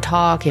they don't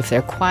talk, if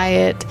they're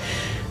quiet,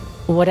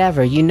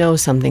 whatever, you know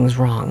something's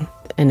wrong.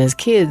 And as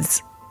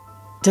kids,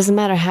 doesn't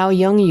matter how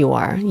young you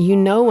are, you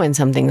know when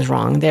something's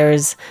wrong.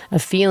 There's a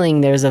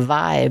feeling, there's a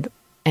vibe.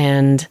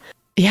 And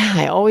yeah,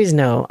 I always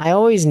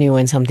knew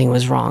when something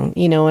was wrong,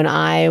 you know, and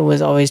I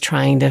was always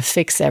trying to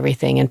fix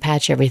everything and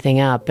patch everything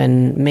up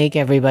and make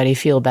everybody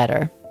feel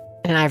better.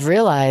 And I've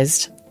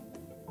realized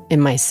in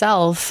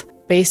myself,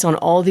 based on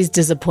all these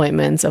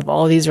disappointments of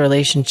all these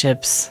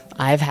relationships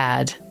I've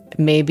had,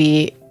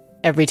 maybe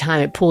every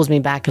time it pulls me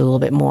back a little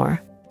bit more.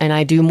 And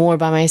I do more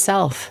by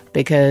myself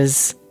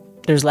because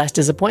there's less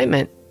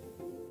disappointment.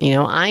 You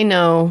know, I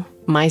know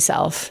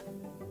myself.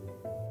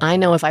 I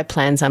know if I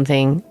plan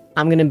something,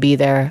 I'm going to be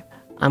there,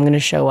 I'm going to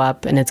show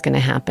up, and it's going to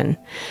happen.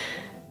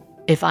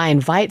 If I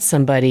invite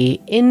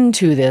somebody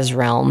into this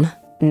realm,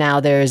 now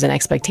there's an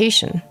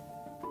expectation.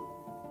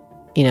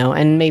 You know,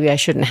 and maybe I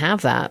shouldn't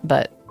have that,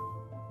 but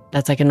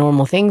that's like a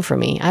normal thing for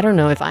me. I don't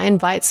know. If I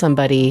invite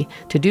somebody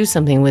to do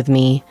something with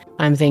me,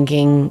 I'm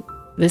thinking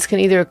this can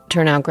either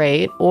turn out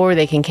great or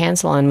they can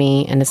cancel on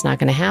me and it's not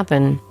going to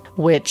happen,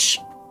 which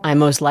I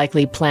most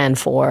likely plan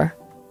for,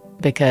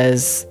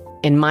 because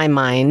in my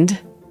mind,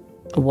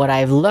 what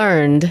I've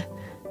learned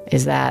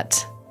is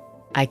that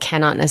I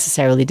cannot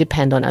necessarily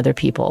depend on other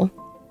people.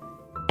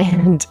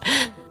 And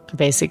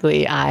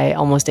Basically, I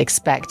almost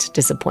expect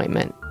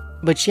disappointment.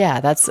 But yeah,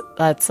 that's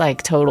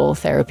like total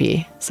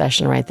therapy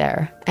session right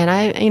there. And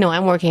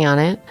I'm working on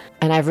it,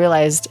 and I've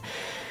realized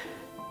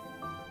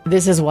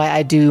this is why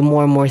I do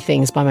more and more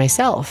things by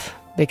myself,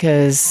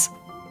 because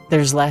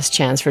there's less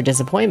chance for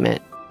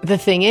disappointment. The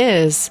thing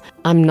is,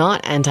 I'm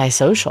not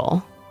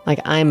antisocial. Like,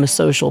 I'm a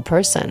social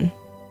person,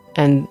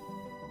 and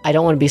I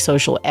don't want to be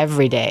social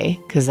every day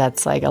because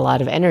that's like a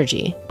lot of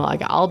energy.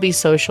 Like, I'll be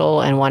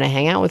social and want to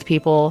hang out with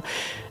people,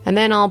 and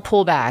then I'll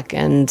pull back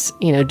and,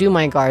 do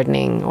my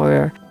gardening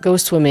or go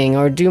swimming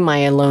or do my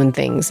alone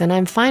things. And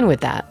I'm fine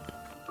with that.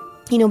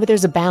 But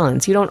there's a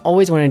balance. You don't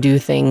always want to do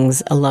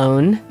things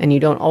alone, and you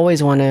don't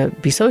always want to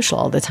be social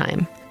all the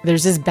time.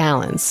 There's this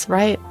balance,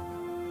 right?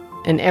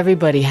 And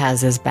everybody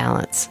has this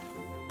balance.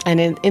 And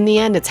in the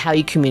end, it's how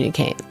you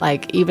communicate.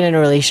 Like, even in a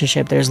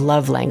relationship, there's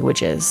love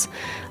languages.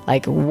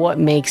 Like, what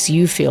makes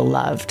you feel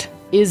loved?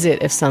 Is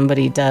it if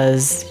somebody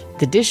does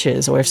the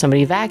dishes, or if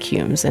somebody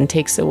vacuums and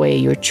takes away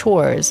your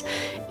chores?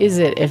 Is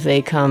it if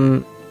they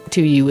come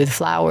to you with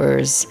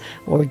flowers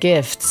or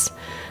gifts?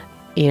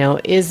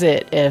 Is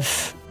it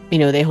if,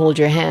 they hold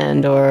your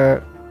hand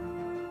or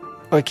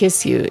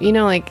kiss you?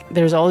 Like,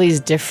 there's all these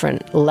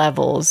different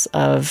levels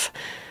of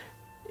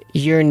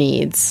your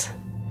needs,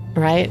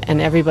 right?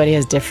 And everybody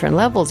has different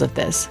levels of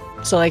this.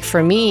 So like,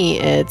 for me,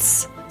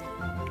 it's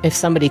if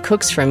somebody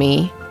cooks for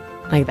me,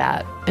 like,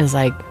 that is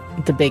like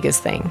the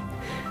biggest thing.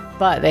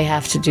 But they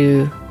have to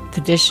do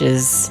the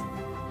dishes.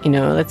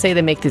 Let's say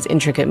they make this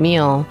intricate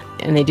meal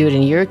and they do it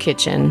in your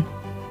kitchen,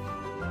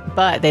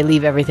 but they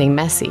leave everything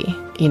messy.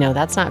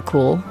 That's not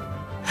cool,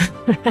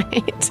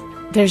 right?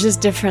 There's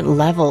just different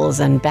levels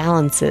and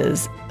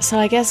balances. So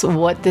I guess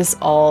what this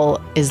all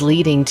is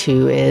leading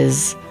to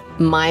is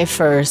my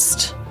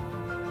first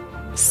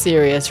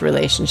serious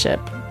relationship,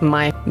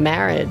 my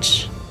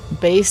marriage,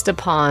 based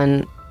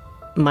upon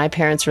my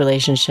parents'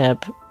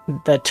 relationship,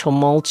 the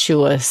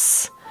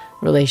tumultuous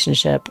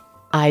relationship.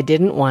 I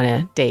didn't want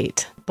to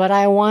date, but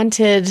I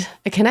wanted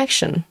a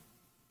connection.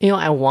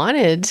 I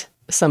wanted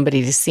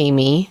somebody to see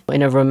me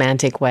in a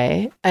romantic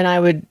way, and I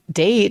would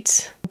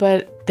date,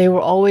 but they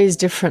were always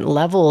different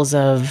levels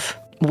of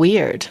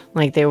weird.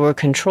 Like, they were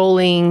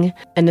controlling,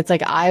 and it's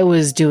like I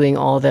was doing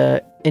all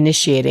the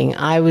initiating.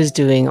 I was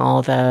doing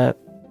all the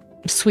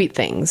sweet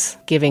things,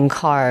 giving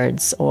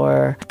cards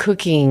or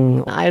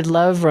cooking. I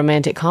love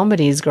romantic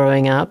comedies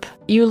growing up.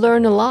 You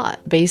learn a lot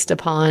based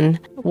upon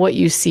what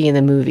you see in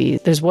the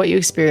movies. There's what you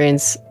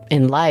experience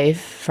in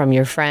life from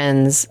your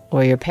friends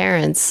or your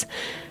parents,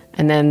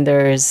 and then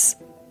there's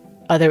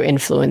other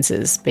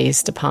influences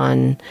based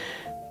upon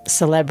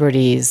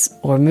celebrities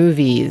or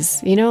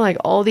movies. Like,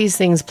 all these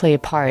things play a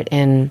part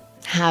in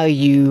how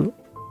you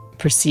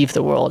perceive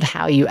the world,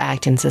 how you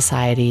act in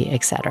society,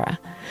 etc.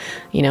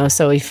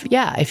 So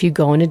if you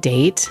go on a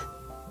date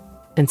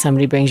and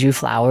somebody brings you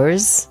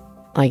flowers,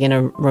 like in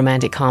a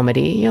romantic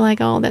comedy, you're like,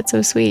 oh, that's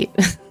so sweet.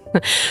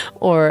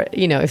 Or,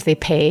 if they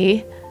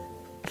pay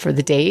for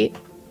the date,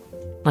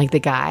 like the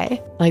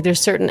guy, like, there's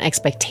certain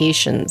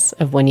expectations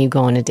of when you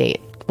go on a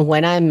date.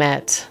 When I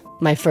met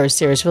my first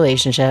serious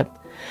relationship,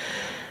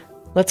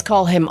 let's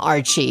call him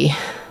Archie.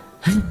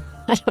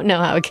 I don't know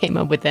how I came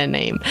up with that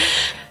name.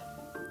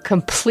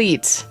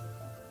 Complete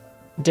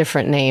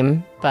different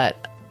name, but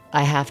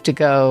I have to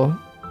go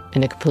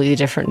in a completely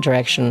different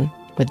direction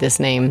with this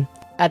name.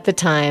 At the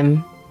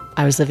time,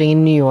 I was living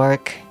in New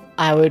York.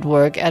 I would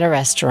work at a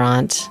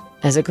restaurant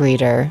as a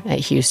greeter at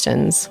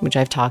Houston's, which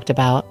I've talked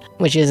about,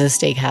 which is a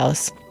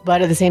steakhouse.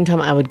 But at the same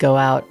time, I would go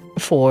out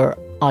for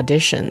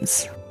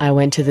auditions. I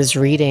went to this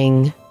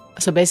reading.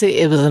 So basically,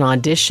 it was an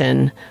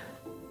audition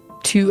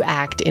to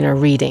act in a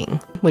reading,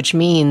 which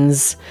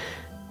means,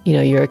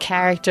 you're a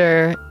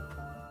character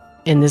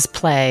in this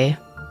play,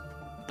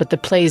 but the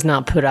play's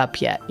not put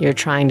up yet. You're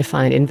trying to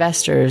find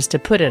investors to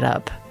put it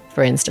up,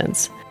 for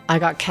instance. I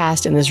got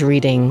cast in this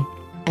reading,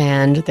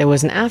 and there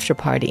was an after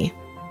party.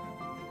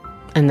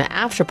 And the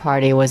after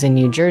party was in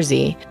New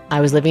Jersey.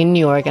 I was living in New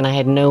York, and I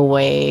had no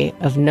way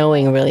of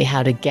knowing really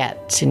how to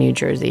get to New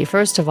Jersey.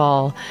 First of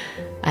all,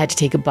 I had to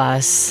take a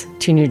bus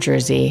to New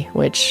Jersey,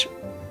 which,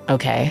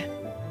 okay,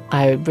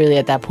 I really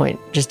at that point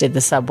just did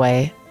the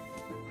subway.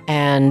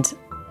 And,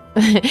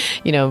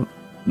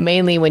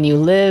 mainly when you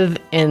live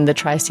in the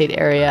tri-state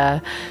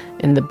area,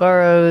 in the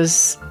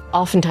boroughs,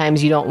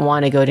 oftentimes you don't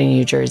want to go to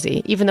New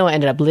Jersey. Even though I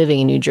ended up living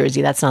in New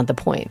Jersey, that's not the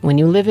point. When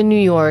you live in New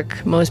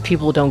York, most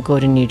people don't go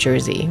to New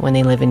Jersey when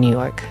they live in New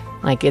York.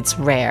 Like, it's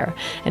rare.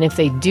 And if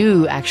they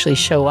do actually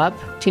show up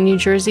to New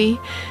Jersey,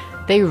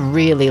 they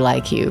really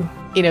like you.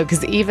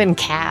 Because even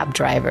cab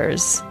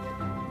drivers,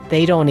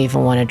 they don't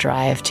even want to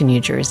drive to New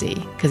Jersey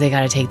because they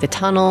got to take the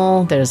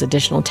tunnel. There's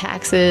additional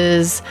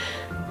taxes.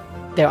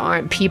 There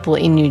aren't people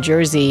in New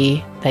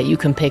Jersey that you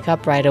can pick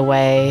up right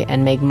away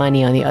and make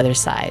money on the other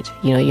side.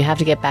 You have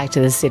to get back to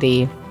the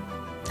city,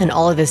 and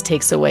all of this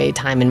takes away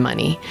time and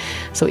money.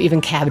 So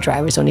even cab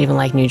drivers don't even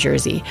like New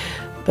Jersey.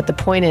 But the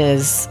point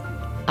is,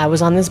 I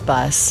was on this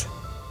bus,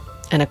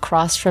 and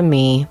across from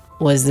me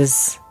was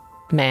this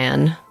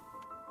man-child,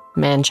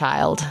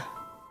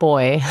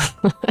 boy.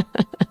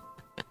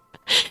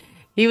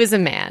 He was a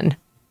man,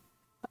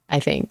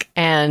 I think.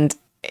 And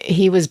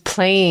he was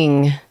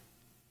playing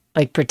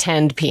like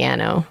pretend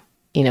piano,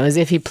 as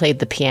if he played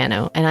the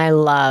piano. And I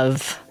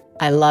love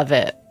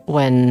it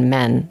when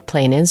men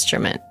play an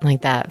instrument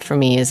like that. For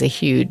me is a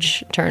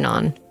huge turn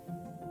on.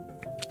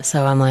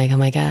 So I'm like, oh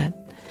my God,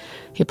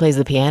 he plays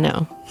the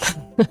piano.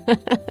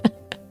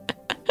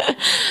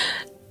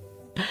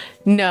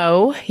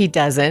 No, he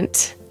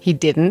doesn't. He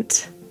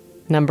didn't.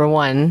 Number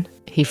one,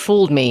 he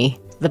fooled me.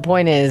 The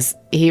point is,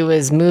 he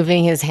was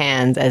moving his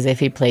hands as if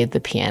he played the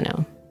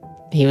piano.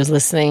 He was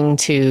listening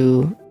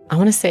to, I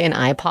want to say, an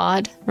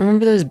iPod.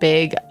 Remember those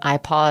big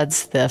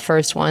iPods, the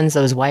first ones,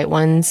 those white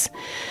ones?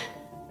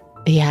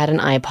 He had an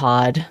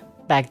iPod.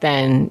 Back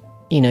then,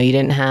 you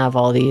didn't have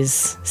all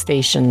these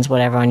stations,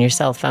 whatever, on your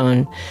cell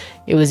phone.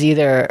 It was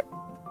either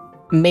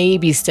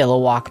maybe still a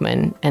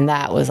Walkman, and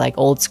that was like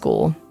old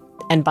school.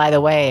 And by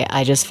the way,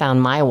 I just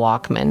found my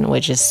Walkman,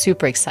 which is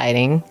super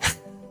exciting.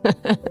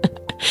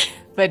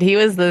 But he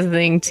was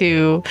listening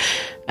to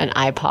an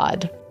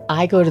iPod.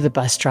 I go to the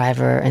bus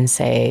driver and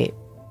say,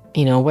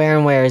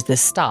 where is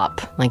this stop?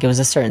 Like it was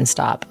a certain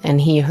stop.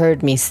 And he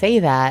heard me say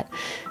that.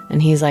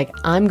 And he's like,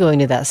 I'm going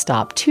to that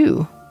stop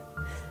too.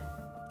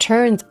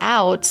 Turns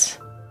out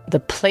the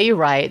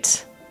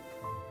playwright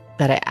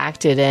that I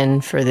acted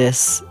in for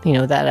this,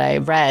 that I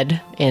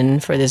read in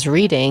for this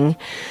reading,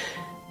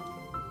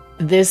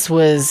 this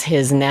was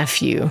his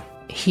nephew.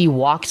 He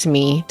walked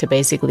me to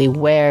basically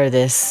where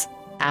this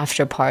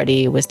after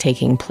party was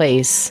taking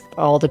place,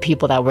 all the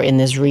people that were in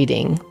this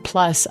reading,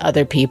 plus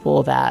other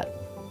people that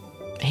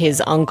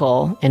his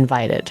uncle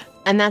invited.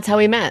 And that's how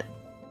we met.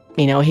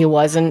 He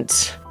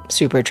wasn't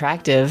super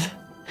attractive.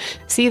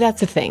 See, that's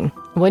the thing.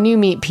 When you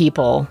meet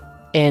people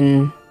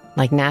in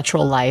like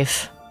natural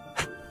life,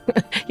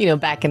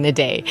 back in the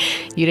day,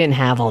 you didn't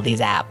have all these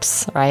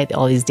apps, right?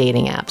 All these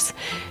dating apps.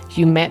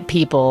 You met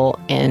people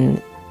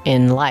in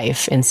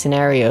life, in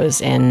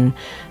scenarios, in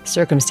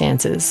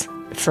circumstances.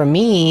 For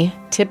me,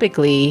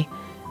 typically,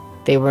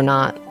 they were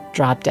not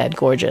drop dead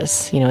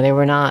gorgeous. They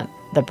were not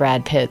the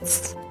Brad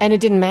Pitts. And it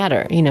didn't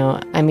matter,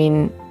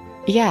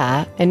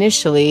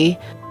 initially,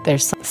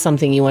 there's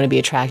something you want to be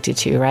attracted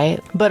to, right?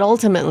 But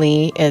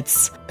ultimately,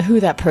 it's who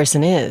that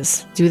person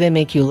is. Do they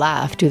make you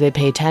laugh? Do they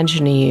pay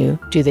attention to you?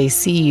 Do they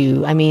see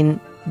you?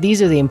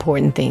 These are the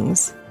important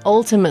things.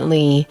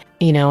 Ultimately,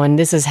 and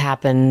this has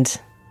happened,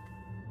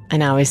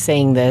 and I was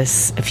saying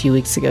this a few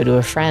weeks ago to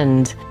a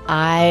friend,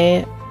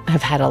 I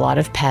have had a lot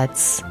of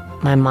pets.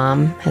 My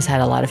mom has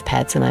had a lot of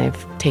pets, and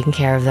I've taken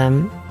care of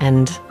them,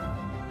 and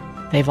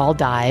they've all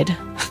died.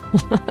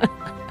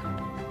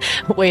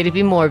 Way to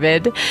be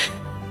morbid.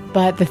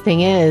 But the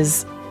thing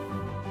is,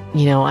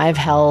 I've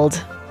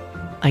held,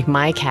 like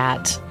my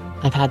cat,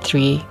 I've had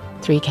three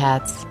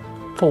cats,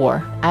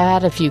 4. I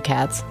had a few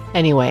cats.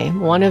 Anyway,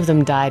 one of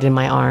them died in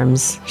my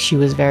arms. She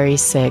was very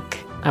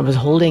sick. I was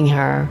holding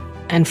her,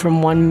 and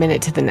from one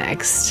minute to the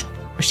next,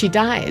 she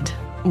died.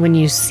 When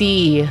you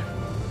see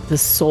the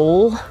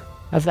soul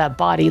of that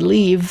body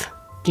leave,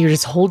 you're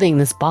just holding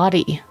this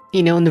body,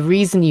 and the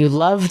reason you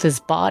love this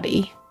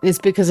body is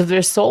because of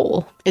their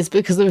soul. It's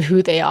because of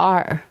who they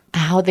are,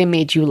 how they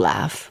made you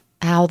laugh,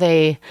 how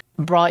they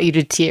brought you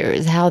to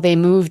tears, how they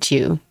moved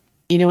you.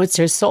 It's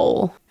their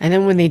soul. And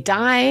then when they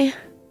die,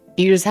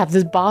 you just have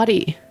this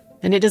body,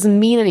 and it doesn't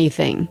mean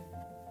anything.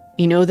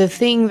 The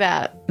thing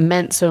that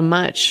meant so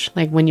much,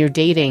 like when you're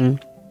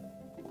dating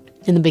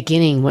in the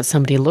beginning, what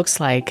somebody looks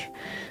like,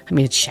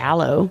 it's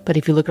shallow, but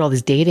if you look at all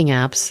these dating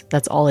apps,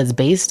 that's all it's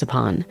based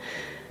upon.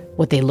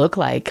 What they look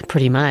like,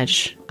 pretty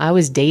much. I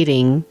was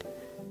dating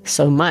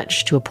so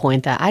much to a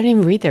point that I didn't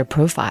even read their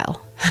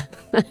profile.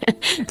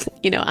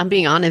 I'm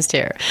being honest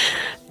here.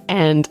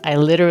 And I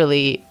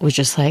literally was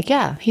just like,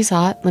 yeah, he's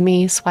hot. Let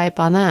me swipe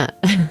on that.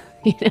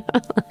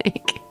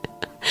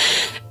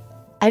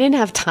 I didn't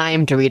have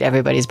time to read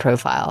everybody's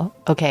profile,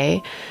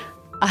 okay?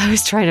 I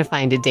was trying to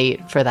find a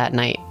date for that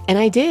night. And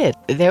I did.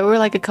 There were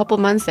like a couple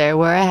months there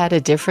where I had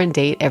a different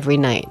date every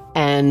night.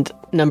 And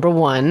number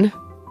one,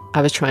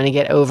 I was trying to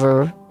get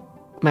over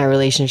my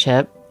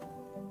relationship.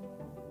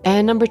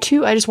 And number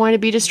two, I just wanted to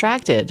be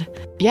distracted.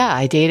 Yeah,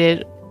 I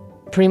dated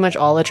pretty much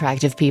all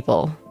attractive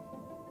people.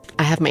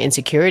 I have my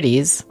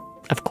insecurities,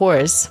 of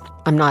course.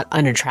 I'm not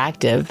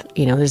unattractive.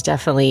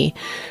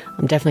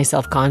 I'm definitely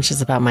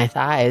self-conscious about my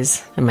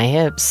thighs and my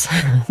hips.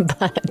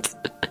 But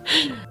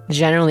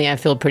generally, I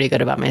feel pretty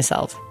good about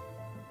myself.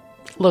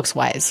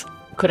 Looks-wise.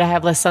 Could I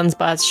have less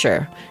sunspots?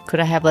 Sure. Could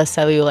I have less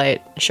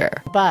cellulite? Sure.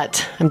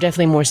 But I'm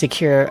definitely more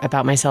secure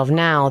about myself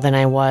now than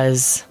I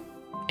was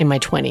in my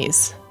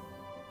 20s.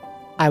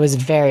 I was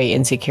very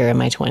insecure in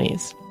my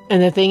 20s.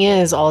 And the thing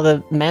is, all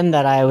the men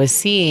that I was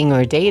seeing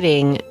or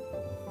dating,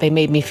 they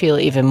made me feel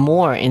even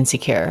more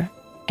insecure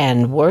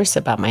and worse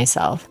about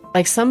myself.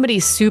 Like somebody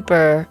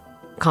super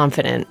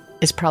confident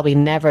is probably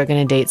never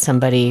going to date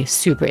somebody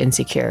super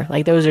insecure.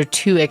 Like those are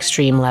two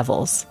extreme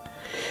levels.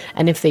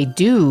 And if they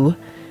do,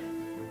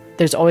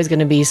 there's always going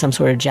to be some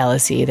sort of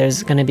jealousy.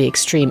 There's going to be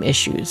extreme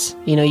issues.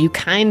 You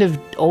kind of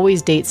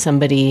always date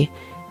somebody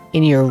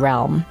in your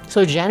realm.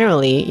 So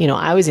generally,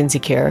 I was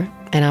insecure,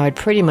 and I would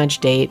pretty much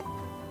date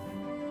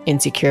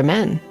insecure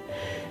men.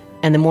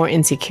 And the more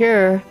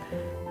insecure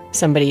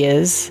somebody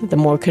is, the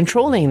more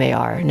controlling they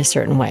are in a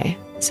certain way.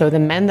 So the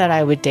men that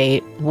I would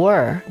date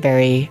were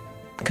very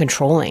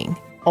controlling,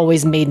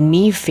 always made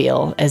me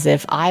feel as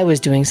if I was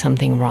doing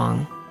something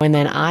wrong. And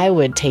then I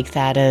would take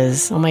that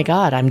as, oh my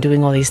God, I'm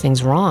doing all these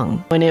things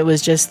wrong. When it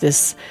was just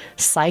this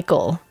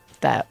cycle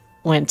that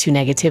went to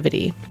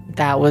negativity.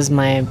 That was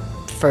my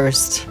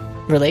first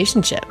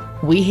relationship.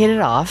 We hit it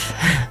off.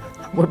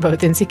 We're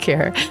both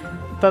insecure.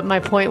 But my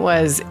point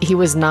was, he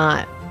was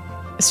not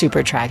super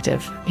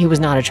attractive. He was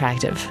not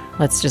attractive.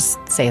 Let's just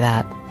say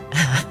that.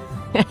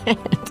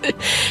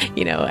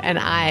 And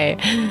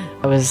I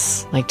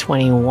was like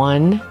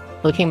 21,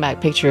 looking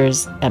back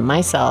pictures at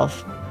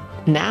myself.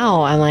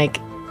 Now I'm like,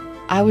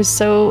 I was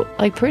so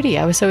pretty.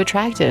 I was so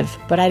attractive,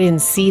 but I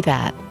didn't see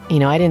that.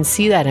 I didn't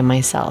see that in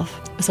myself.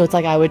 So it's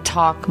like I would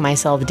talk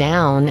myself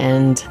down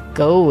and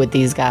go with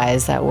these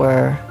guys that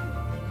were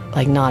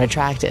not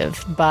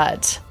attractive,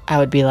 but I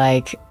would be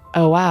like,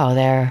 oh wow,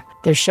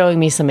 they're showing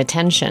me some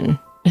attention.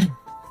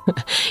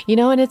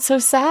 And it's so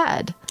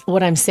sad.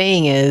 What I'm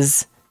saying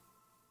is,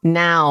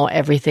 now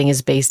everything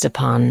is based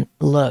upon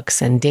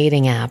looks and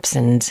dating apps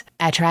and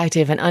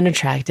attractive and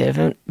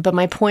unattractive. But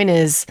my point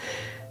is,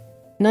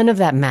 none of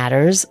that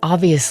matters.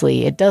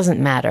 Obviously, it doesn't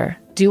matter.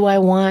 Do I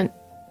want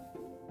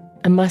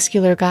a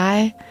muscular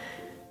guy?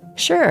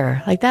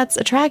 Sure, that's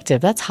attractive.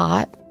 That's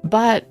hot.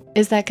 But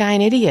is that guy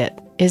an idiot?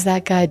 Is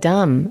that guy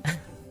dumb?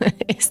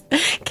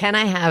 Can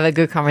I have a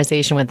good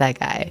conversation with that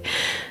guy?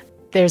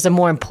 There's a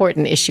more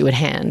important issue at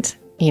hand,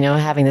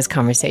 having this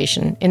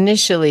conversation.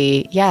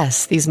 Initially,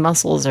 yes, these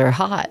muscles are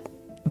hot,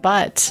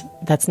 but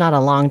that's not a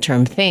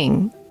long-term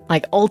thing.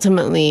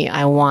 Ultimately,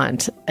 I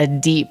want a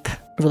deep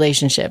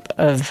relationship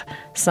of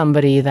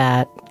somebody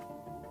that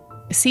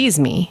sees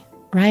me,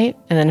 right?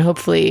 And then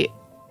hopefully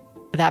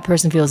that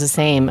person feels the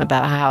same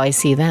about how I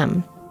see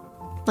them.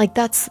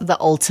 That's the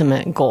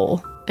ultimate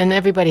goal. And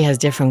everybody has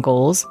different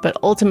goals, but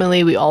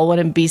ultimately we all want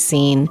to be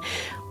seen.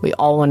 We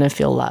all want to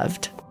feel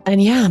loved.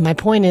 And yeah, my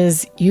point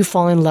is, you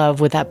fall in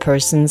love with that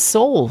person's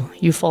soul.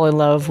 You fall in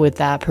love with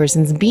that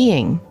person's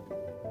being.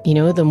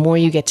 The more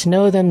you get to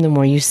know them, the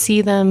more you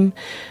see them,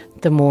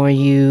 the more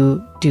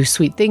you do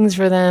sweet things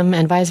for them,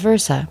 and vice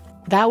versa.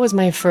 That was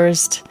my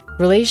first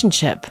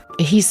relationship.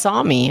 He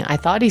saw me. I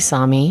thought he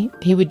saw me.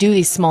 He would do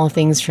these small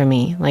things for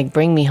me, like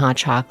bring me hot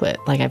chocolate,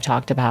 like I've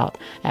talked about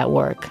at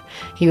work.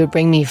 He would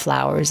bring me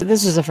flowers.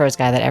 This was the first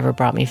guy that ever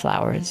brought me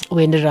flowers.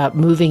 We ended up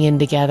moving in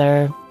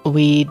together.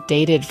 We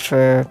dated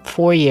for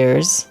 4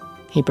 years.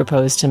 He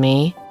proposed to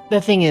me.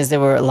 The thing is, there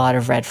were a lot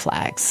of red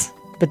flags,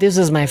 but this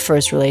was my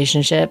first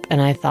relationship,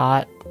 and I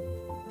thought,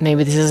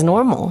 maybe this is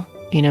normal.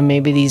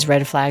 Maybe these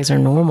red flags are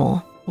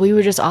normal. We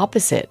were just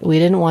opposite. We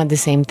didn't want the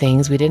same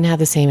things. We didn't have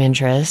the same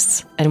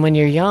interests. And when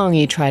you're young,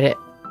 you try to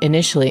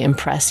initially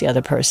impress the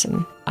other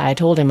person. I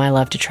told him I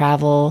love to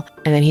travel,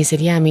 and then he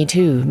said, yeah, me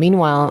too.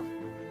 Meanwhile,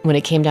 when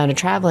it came down to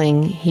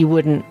traveling, he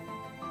wouldn't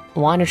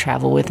want to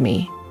travel with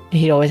me.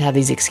 He'd always have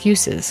these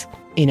excuses.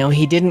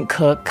 He didn't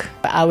cook.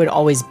 I would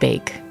always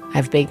bake.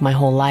 I've baked my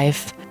whole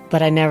life,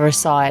 but I never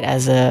saw it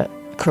as a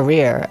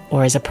career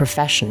or as a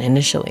profession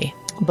initially.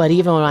 But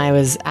even when I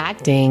was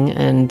acting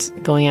and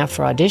going out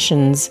for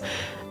auditions,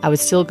 I would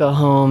still go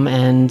home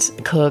and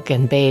cook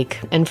and bake.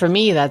 And for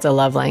me, that's a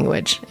love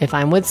language. If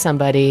I'm with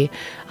somebody,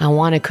 I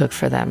want to cook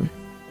for them.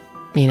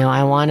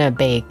 I want to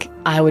bake.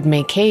 I would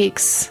make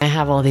cakes. I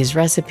have all these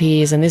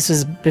recipes. And this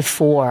was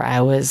before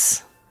I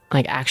was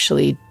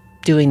actually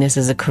doing this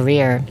as a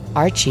career.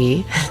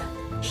 Archie,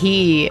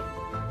 he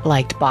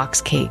liked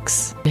box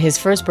cakes. His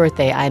first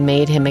birthday, I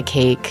made him a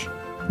cake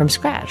from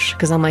scratch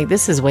because I'm like,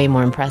 this is way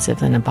more impressive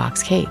than a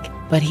box cake.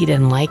 But he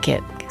didn't like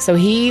it. So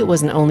he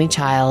was an only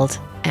child,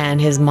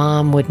 and his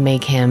mom would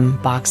make him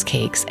box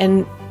cakes.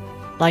 And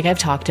like I've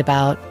talked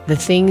about, the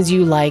things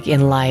you like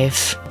in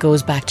life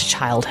goes back to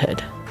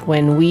childhood.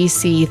 When we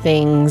see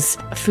things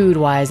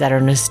food-wise that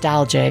are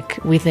nostalgic,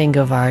 we think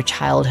of our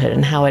childhood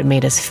and how it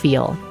made us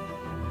feel.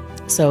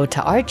 So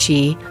to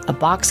Archie, a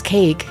box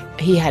cake,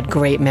 he had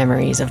great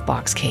memories of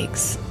box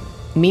cakes.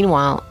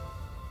 Meanwhile,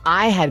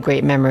 I had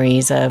great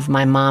memories of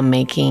my mom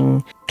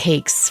making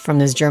cakes from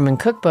this German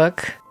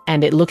cookbook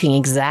and it looking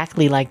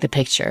exactly like the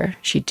picture.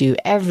 She'd do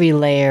every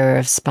layer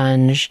of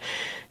sponge.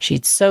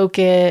 She'd soak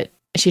it.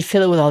 She'd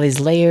fill it with all these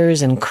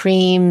layers and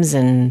creams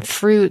and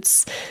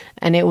fruits.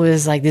 And it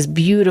was like this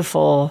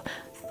beautiful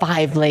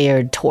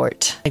 5-layered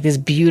torte, like this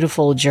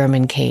beautiful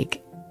German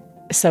cake.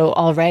 So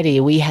already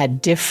we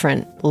had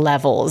different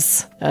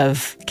levels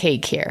of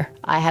cake here.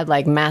 I had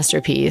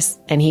masterpiece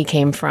and he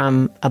came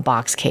from a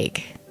box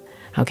cake.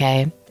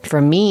 Okay.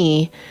 For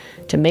me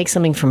to make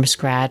something from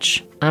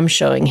scratch, I'm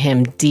showing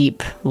him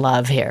deep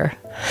love here.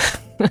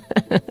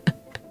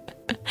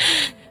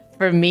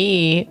 For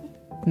me,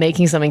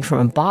 making something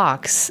from a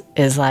box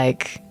is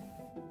like,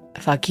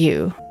 fuck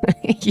you.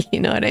 You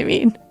know what I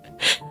mean?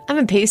 I'm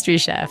a pastry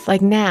chef.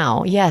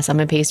 Now, yes, I'm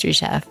a pastry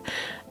chef.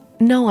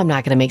 no, I'm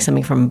not going to make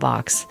something from a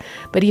box.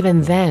 But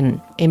even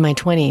then, in my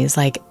 20s,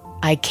 like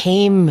I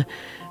came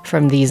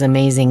from these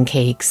amazing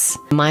cakes.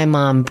 My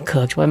mom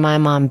cooked, when my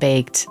mom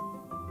baked,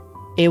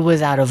 it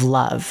was out of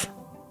love,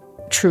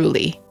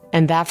 truly.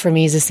 And that for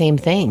me is the same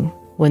thing.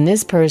 When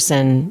this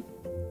person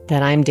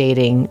that I'm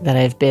dating, that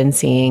I've been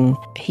seeing,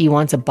 he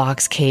wants a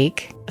box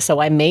cake. So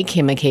I make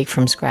him a cake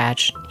from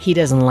scratch. He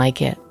doesn't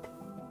like it.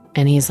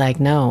 And he's like,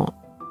 no,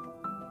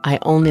 I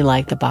only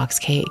like the box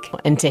cake.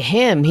 And to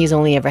him, he's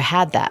only ever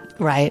had that,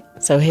 right?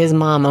 So his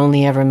mom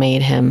only ever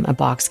made him a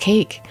box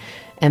cake.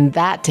 And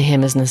that to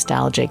him is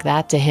nostalgic.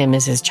 That to him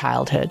is his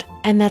childhood.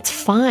 And that's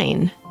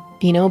fine,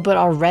 you know, but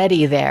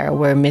already there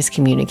we're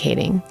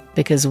miscommunicating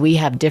because we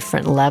have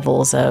different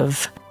levels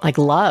of like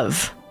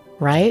love,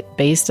 right?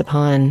 Based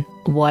upon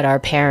what our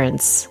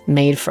parents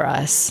made for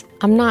us.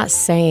 I'm not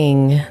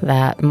saying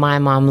that my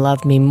mom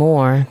loved me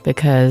more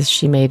because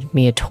she made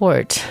me a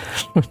tort.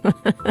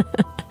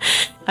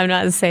 I'm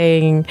not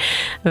saying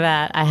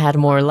that I had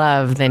more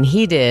love than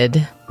he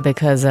did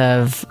because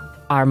of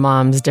our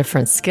mom's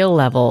different skill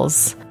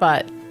levels.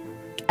 But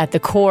at the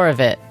core of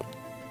it,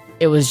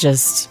 it was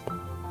just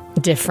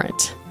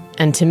different.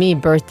 And to me,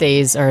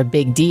 birthdays are a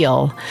big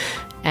deal.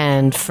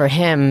 And for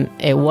him,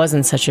 it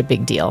wasn't such a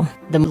big deal.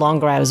 The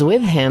longer I was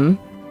with him,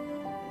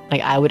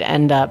 like I would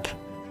end up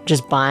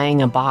just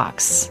buying a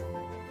box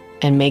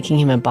and making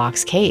him a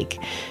box cake.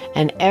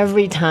 And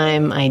every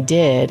time I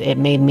did, it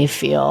made me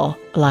feel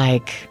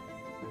like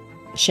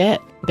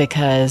shit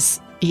because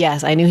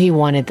yes, I knew he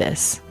wanted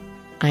this.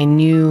 I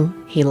knew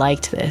he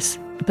liked this,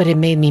 but it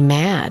made me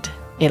mad.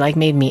 It like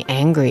made me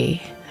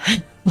angry.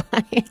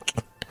 Like,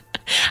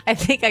 I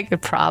think I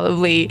could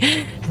probably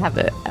have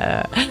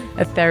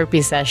a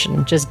therapy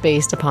session just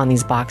based upon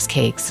these box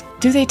cakes.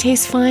 Do they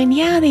taste fine?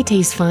 Yeah, they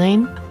taste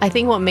fine. I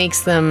think what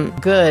makes them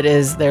good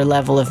is their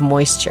level of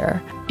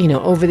moisture. You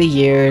know, over the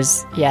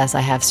years, yes, I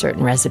have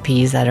certain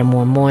recipes that are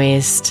more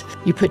moist.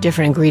 You put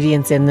different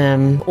ingredients in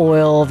them,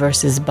 oil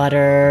versus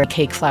butter,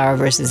 cake flour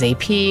versus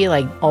AP,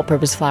 like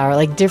all-purpose flour,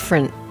 like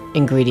different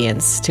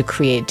ingredients to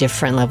create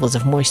different levels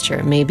of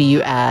moisture. Maybe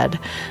you add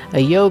a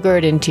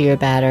yogurt into your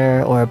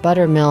batter or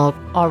buttermilk.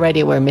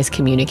 Already we're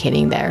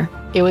miscommunicating there.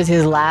 It was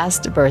his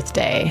last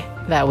birthday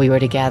that we were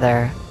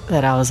together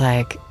that I was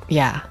like,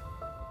 yeah,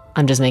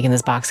 I'm just making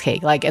this box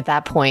cake. Like at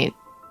that point,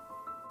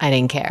 I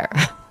didn't care.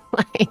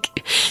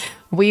 Like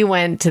we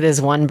went to this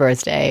one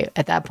birthday.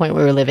 At that point,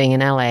 we were living in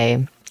LA.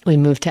 We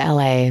moved to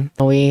LA.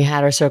 We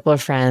had our circle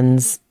of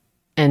friends.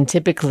 And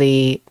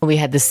typically we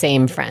had the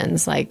same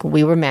friends. Like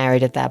we were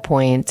married at that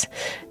point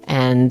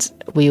and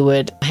we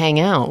would hang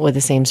out with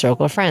the same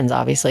circle of friends,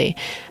 obviously.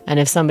 And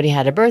if somebody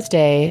had a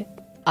birthday,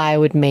 I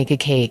would make a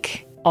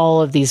cake.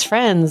 All of these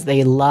friends,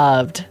 they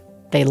loved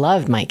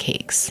my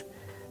cakes.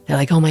 They're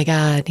like, oh my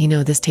God, you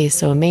know, this tastes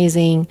so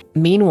amazing.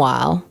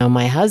 Meanwhile, you know,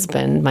 my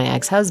husband, my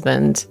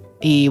ex-husband,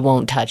 he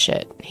won't touch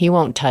it. He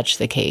won't touch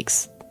the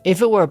cakes.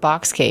 If it were a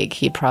box cake,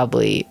 he'd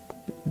probably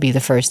be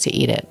the first to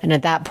eat it. And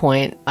at that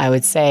point, I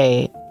would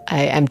say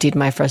I emptied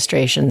my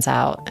frustrations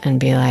out and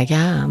be like,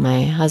 yeah,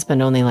 my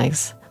husband only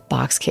likes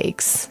box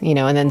cakes, you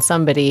know. And then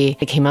somebody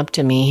came up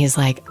to me. He's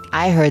like,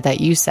 I heard that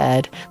you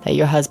said that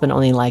your husband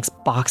only likes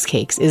box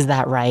cakes. Is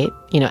that right?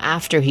 You know,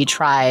 after he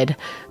tried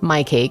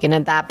my cake. And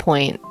at that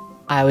point,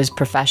 I was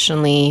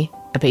professionally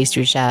a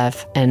pastry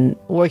chef and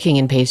working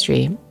in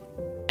pastry.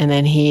 And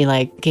then he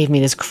like gave me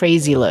this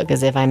crazy look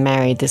as if I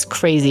married this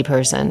crazy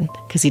person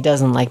because he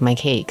doesn't like my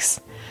cakes.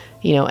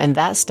 You know, and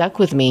that stuck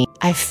with me.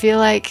 I feel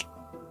like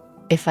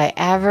if I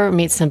ever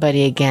meet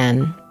somebody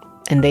again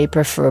and they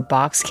prefer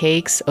box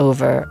cakes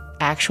over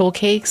actual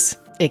cakes,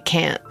 it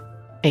can't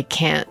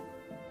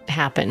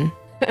happen.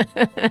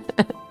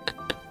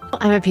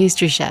 I'm a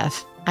pastry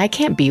chef. I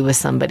can't be with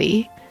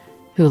somebody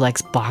who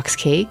likes box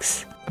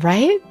cakes,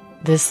 right?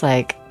 This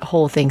like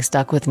whole thing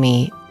stuck with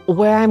me.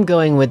 Where I'm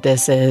going with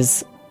this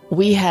is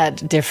we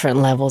had different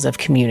levels of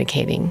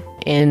communicating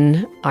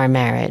in our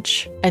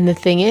marriage. And the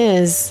thing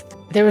is,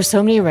 there were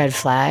so many red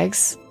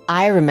flags.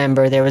 I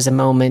remember there was a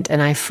moment, and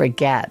I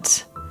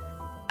forget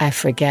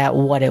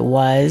what it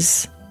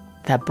was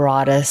that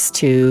brought us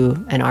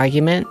to an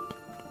argument.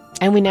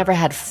 And we never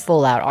had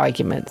full out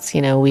arguments.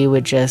 You know, we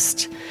would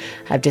just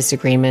have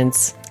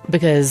disagreements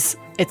because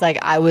it's like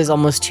I was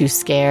almost too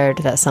scared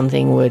that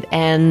something would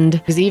end.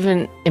 Because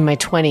even in my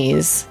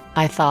 20s,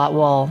 I thought,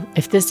 well,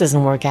 if this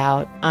doesn't work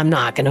out, I'm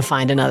not going to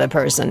find another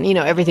person. You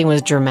know, everything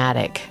was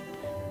dramatic.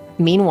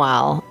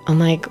 Meanwhile, I'm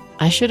like,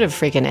 I should have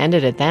freaking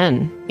ended it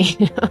then.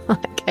 You know,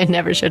 like I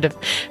never should have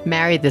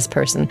married this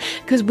person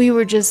because we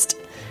were just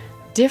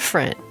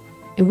different.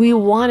 We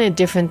wanted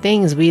different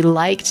things. We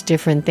liked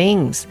different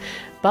things.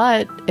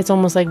 But it's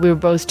almost like we were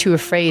both too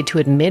afraid to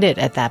admit it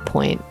at that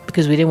point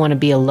because we didn't want to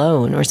be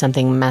alone or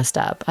something messed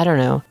up. I don't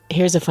know.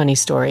 Here's a funny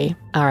story.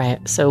 All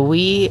right. So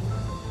we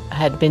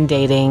had been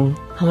dating,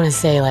 I want to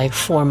say like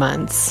 4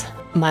 months.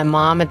 My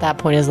mom at that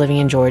point is living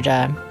in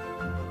Georgia.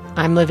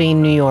 I'm living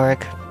in New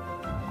York.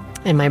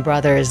 And my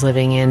brother is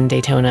living in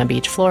Daytona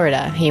Beach,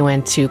 Florida. He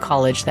went to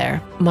college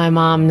there. My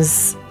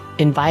mom's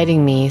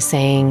inviting me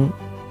saying,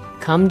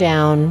 come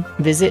down,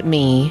 visit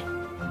me,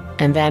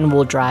 and then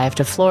we'll drive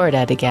to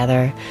Florida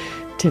together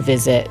to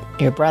visit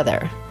your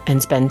brother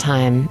and spend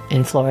time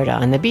in Florida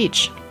on the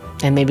beach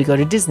and maybe go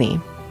to Disney.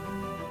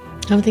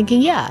 I'm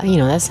thinking, yeah,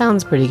 that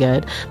sounds pretty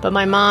good. But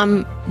my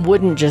mom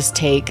wouldn't just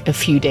take a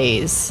few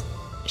days.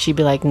 She'd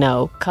be like,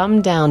 no,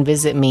 come down,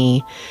 visit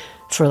me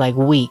for like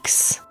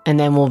weeks, and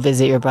then we'll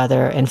visit your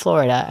brother in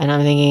Florida. And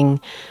I'm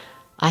thinking,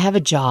 I have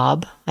a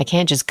job. I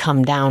can't just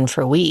come down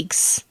for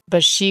weeks.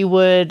 But she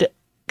would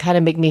kind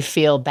of make me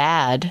feel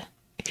bad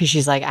because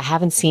she's like, I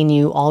haven't seen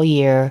you all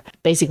year.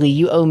 Basically,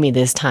 you owe me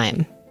this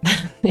time.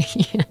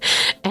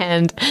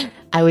 And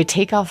I would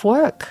take off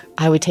work.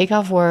 I would take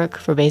off work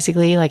for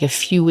basically like a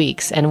few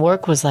weeks. And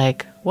work was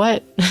like,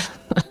 what?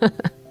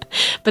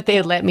 But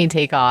they let me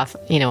take off.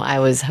 I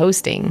was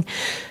hosting.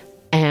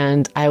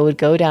 And I would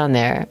go down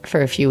there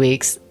for a few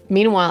weeks.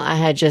 Meanwhile, I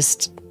had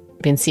just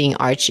been seeing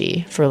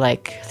Archie for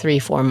like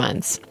 3-4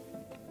 months.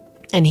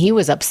 And he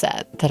was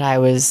upset that I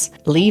was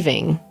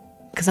leaving.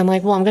 Because I'm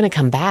like, well, I'm going to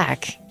come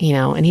back,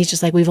 And he's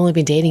just like, we've only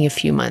been dating a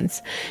few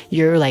months.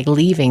 You're like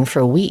leaving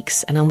for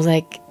weeks. And I was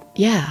like,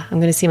 yeah, I'm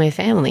going to see my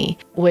family.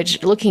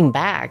 Which, looking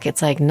back,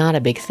 it's like not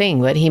a big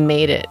thing. But he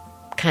made it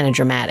kind of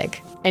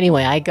dramatic.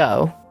 Anyway, I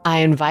go. I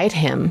invite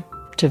him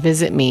to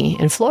visit me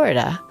in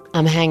Florida.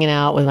 I'm hanging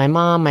out with my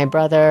mom, my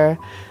brother.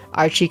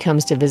 Archie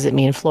comes to visit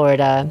me in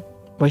Florida.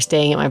 We're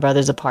staying at my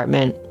brother's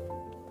apartment.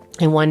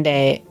 And one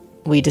day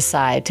we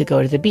decide to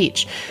go to the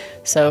beach.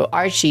 So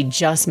Archie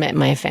just met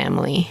my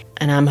family,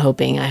 and I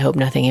hope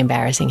nothing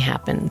embarrassing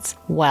happens.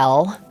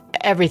 Well,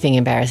 everything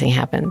embarrassing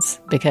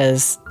happens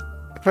because,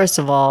 first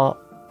of all,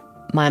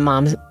 my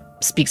mom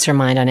speaks her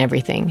mind on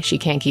everything. She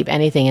can't keep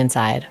anything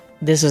inside.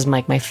 This was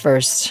like my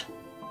first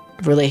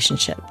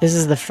relationship. This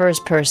is the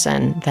first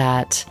person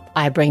that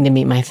I bring to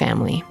meet my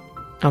family.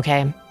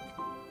 Okay?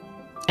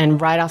 And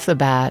right off the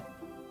bat,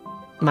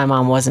 my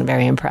mom wasn't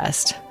very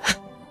impressed.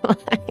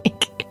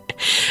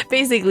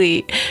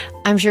 Basically,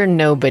 I'm sure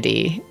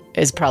nobody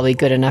is probably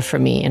good enough for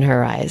me in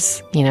her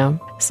eyes,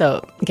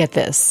 So get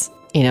this,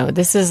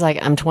 this is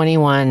like, I'm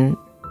 21,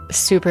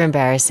 super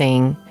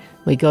embarrassing.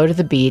 We go to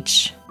the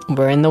beach.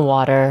 We're in the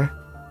water,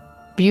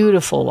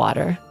 beautiful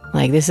water.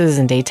 Like, this is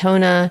in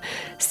Daytona,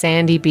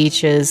 sandy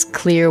beaches,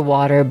 clear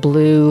water,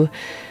 blue.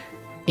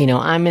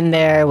 I'm in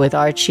there with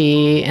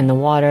Archie in the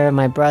water.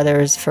 My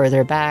brother's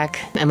further back,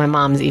 and my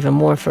mom's even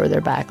more further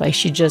back. Like,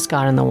 she just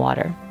got in the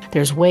water.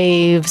 There's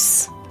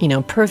waves,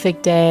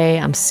 perfect day.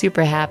 I'm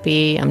super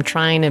happy. I'm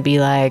trying to be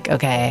like,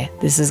 okay,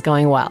 this is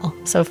going well.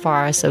 So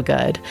far, so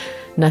good.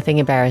 Nothing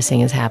embarrassing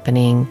is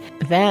happening.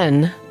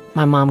 Then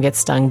my mom gets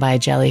stung by a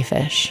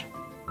jellyfish.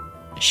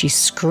 She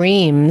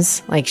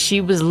screams, like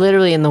she was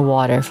literally in the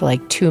water for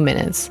like 2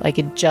 minutes. Like,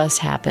 it just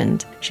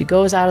happened. She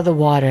goes out of the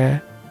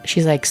water.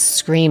 She's like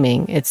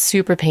screaming. It's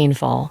super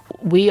painful.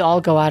 We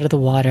all go out of the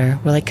water.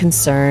 We're like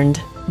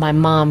concerned. My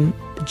mom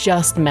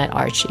just met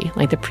Archie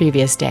like the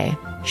previous day.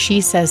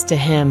 She says to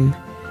him,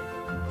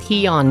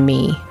 pee on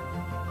me,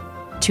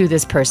 to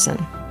this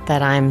person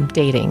that I'm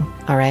dating.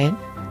 All right.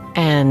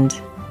 And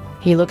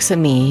he looks at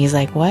me. He's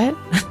like, what?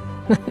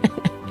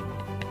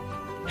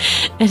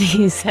 And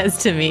he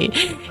says to me,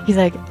 he's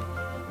like,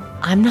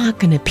 I'm not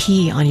going to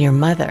pee on your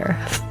mother.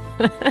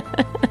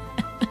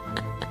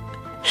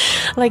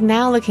 Like,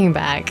 now looking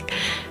back,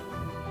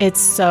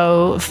 it's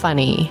so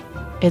funny.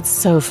 It's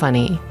so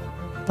funny.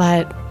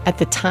 But at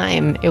the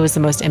time, it was the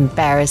most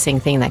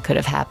embarrassing thing that could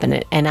have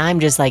happened. And I'm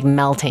just like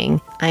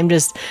melting. I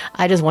just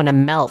want to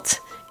melt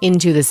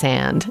into the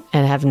sand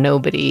and have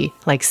nobody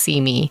like see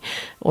me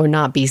or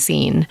not be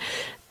seen.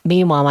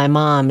 Meanwhile, my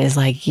mom is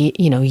like,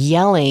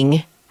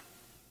 yelling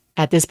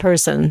at this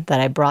person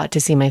that I brought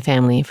to see my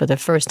family for the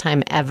first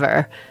time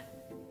ever.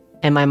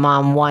 And my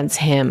mom wants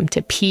him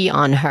to pee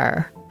on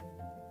her.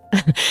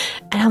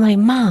 And I'm like,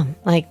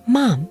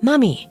 Mom,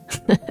 Mommy,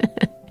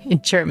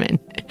 in German.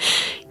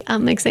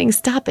 I'm like saying,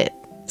 stop it,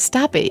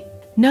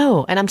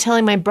 no. And I'm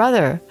telling my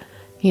brother,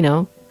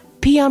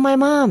 pee on my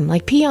mom,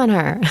 like pee on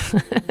her.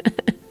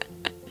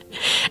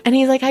 And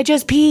he's like, I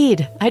just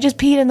peed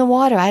in the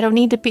water. I don't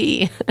need to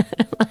pee.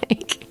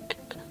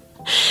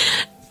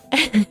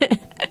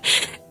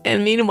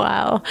 And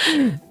meanwhile,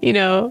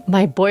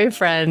 my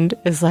boyfriend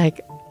is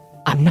like,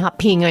 I'm not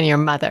peeing on your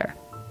mother.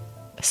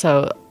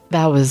 So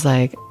that was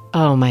like,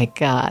 oh my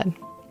God.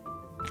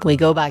 We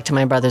go back to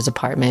my brother's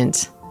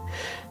apartment.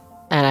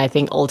 And I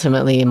think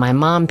ultimately my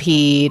mom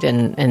peed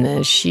and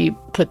then she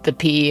put the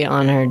pee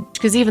on her.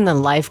 Because even the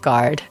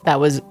lifeguard that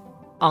was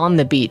on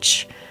the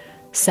beach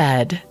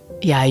said,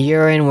 yeah,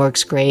 urine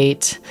works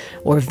great.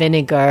 Or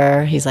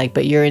vinegar. He's like,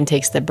 but urine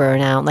takes the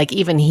burn out. Like,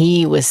 even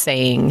he was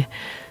saying,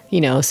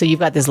 so you've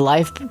got this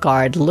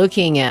lifeguard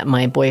looking at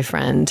my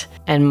boyfriend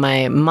and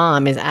my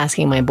mom is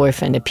asking my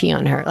boyfriend to pee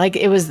on her. Like,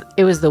 it was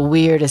the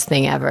weirdest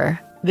thing ever.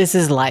 This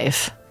is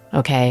life.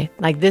 Okay.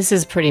 Like, this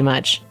is pretty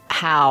much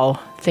how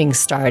things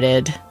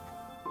started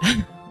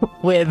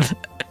with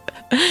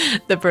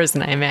the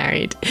person I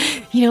married,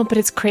 but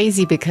it's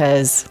crazy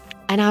because,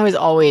 and I was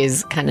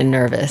always kind of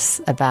nervous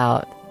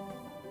about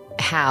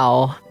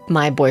how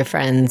my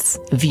boyfriends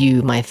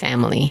view my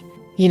family.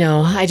 You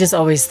know, I just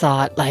always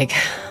thought like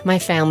my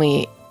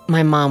family,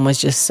 my mom was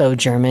just so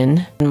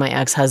German. And my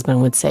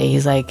ex-husband would say,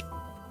 he's like,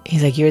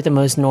 you're the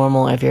most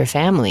normal of your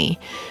family.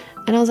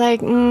 And I was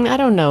like, I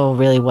don't know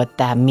really what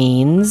that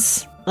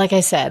means. Like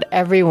I said,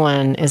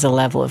 everyone is a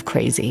level of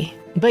crazy.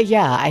 But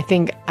yeah, I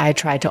think I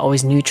tried to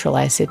always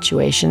neutralize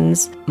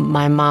situations.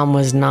 My mom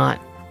was not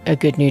a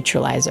good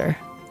neutralizer,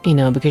 you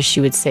know, because she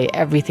would say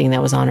everything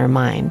that was on her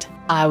mind.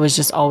 I was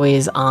just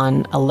always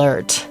on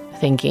alert,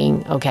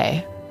 thinking,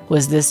 okay,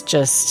 was this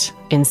just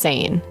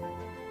insane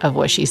of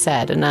what she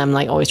said? And I'm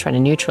like always trying to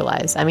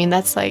neutralize. I mean,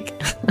 that's like,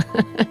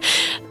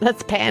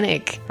 that's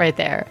panic right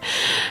there.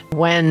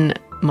 When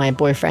my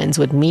boyfriends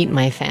would meet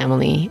my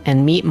family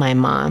and meet my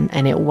mom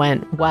and it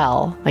went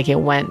well, like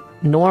it went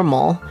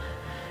normal,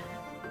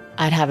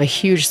 I'd have a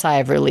huge sigh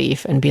of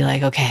relief and be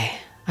like, okay,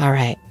 all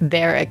right,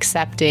 they're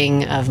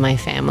accepting of my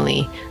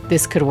family.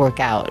 This could work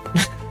out,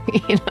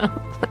 you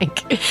know,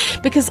 like,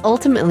 because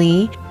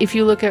ultimately, if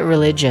you look at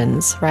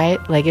religions, right?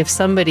 Like if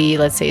somebody,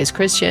 let's say, is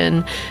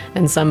Christian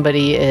and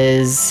somebody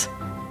is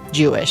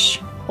Jewish,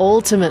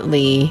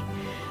 ultimately,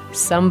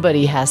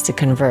 somebody has to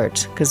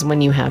convert, because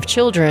when you have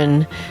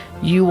children,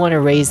 you want to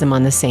raise them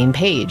on the same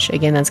page.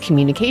 Again, that's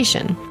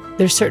communication.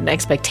 There's certain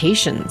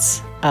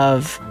expectations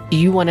of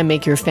you want to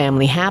make your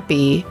family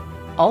happy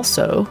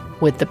also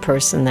with the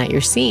person that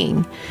you're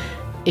seeing.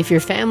 If your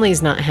family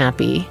is not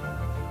happy,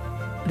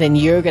 then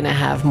you're going to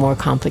have more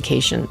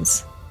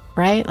complications,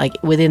 right? Like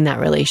within that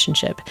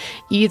relationship.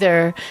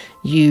 Either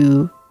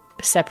you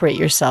separate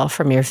yourself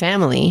from your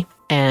family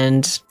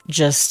and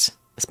just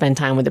spend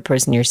time with the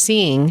person you're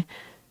seeing,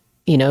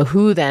 you know,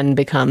 who then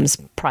becomes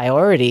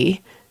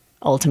priority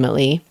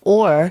ultimately,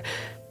 or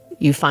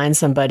you find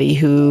somebody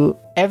who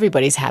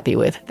everybody's happy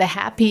with. The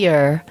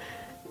happier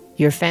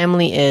your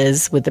family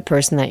is with the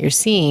person that you're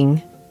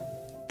seeing,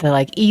 the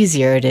like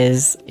easier it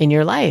is in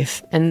your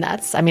life. And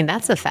that's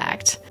a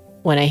fact.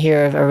 When I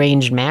hear of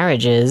arranged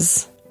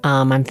marriages,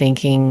 I'm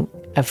thinking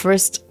at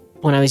first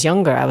when I was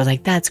younger, I was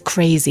like, that's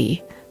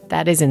crazy.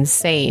 That is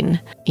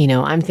insane. You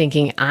know, I'm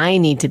thinking I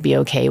need to be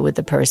okay with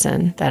the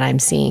person that I'm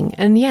seeing.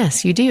 And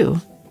yes, you do.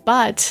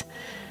 But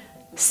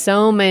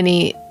so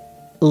many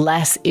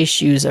less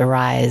issues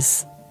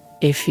arise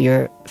if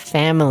your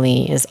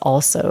family is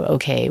also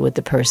okay with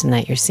the person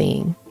that you're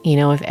seeing. You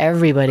know, if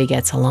everybody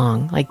gets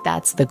along, like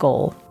that's the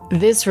goal.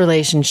 This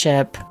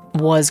relationship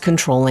was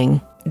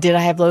controlling. Did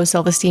I have low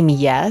self-esteem?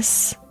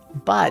 Yes.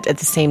 But at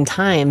the same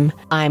time,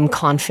 I'm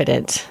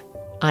confident.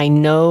 I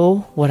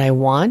know what I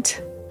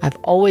want. I've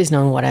always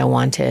known what I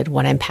wanted,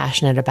 what I'm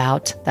passionate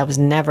about. That was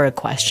never a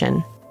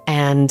question.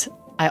 And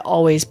I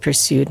always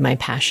pursued my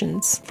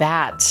passions.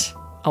 That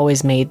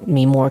always made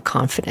me more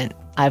confident.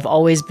 I've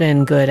always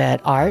been good at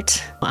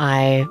art.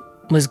 I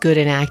was good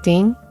in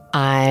acting.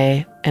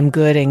 I am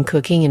good in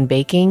cooking and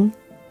baking.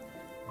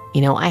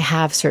 You know, I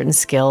have certain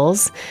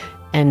skills,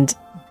 and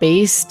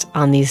based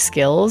on these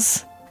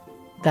skills,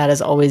 that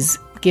has always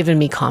given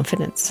me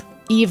confidence.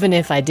 Even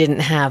if I didn't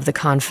have the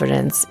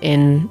confidence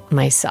in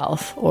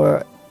myself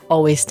or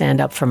always stand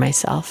up for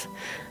myself.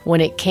 When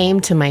it came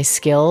to my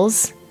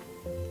skills,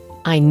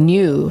 I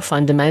knew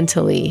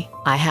fundamentally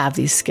I have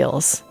these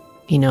skills,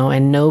 you know,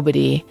 and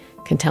nobody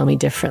can tell me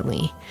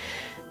differently.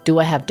 Do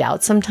I have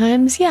doubts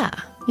sometimes? Yeah,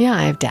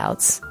 I have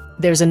doubts.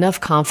 There's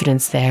enough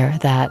confidence there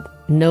that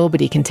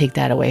nobody can take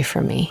that away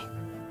from me.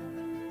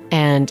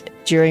 And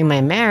during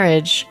my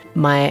marriage,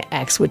 my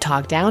ex would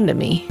talk down to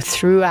me.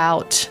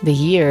 Throughout the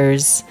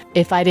years,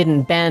 if I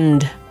didn't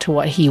bend to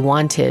what he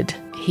wanted,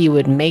 he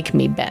would make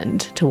me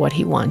bend to what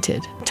he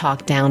wanted.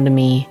 Talk down to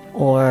me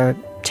or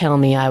tell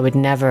me I would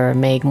never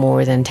make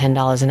more than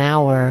 $10 an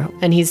hour.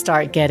 And he'd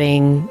start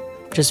getting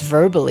just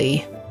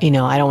verbally, you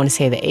know, I don't want to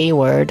say the A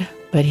word,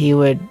 but he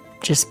would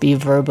just be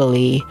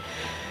verbally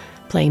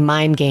playing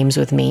mind games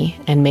with me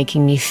and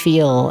making me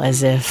feel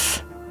as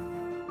if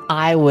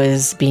I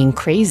was being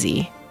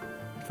crazy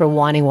for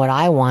wanting what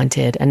I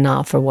wanted and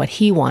not for what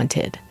he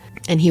wanted.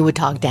 And he would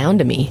talk down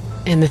to me.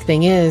 And the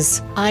thing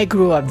is, I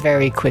grew up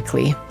very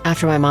quickly.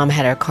 After my mom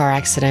had her car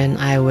accident,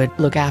 I would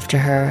look after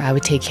her. I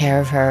would take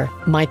care of her.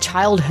 My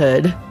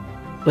childhood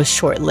was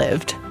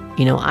short-lived.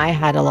 You know, I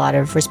had a lot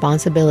of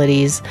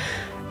responsibilities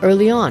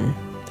early on,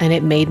 and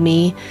it made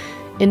me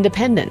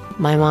independent.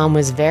 My mom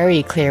was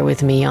very clear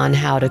with me on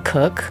how to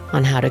cook,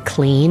 on how to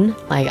clean.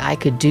 Like I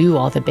could do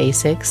all the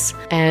basics,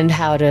 and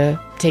how to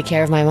take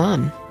care of my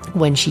mom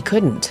when she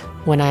couldn't.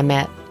 When I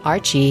met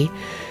Archie,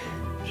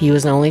 he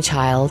was an only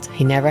child.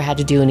 He never had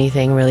to do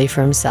anything really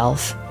for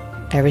himself.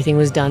 Everything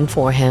was done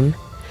for him.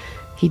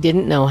 He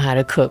didn't know how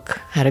to cook,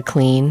 how to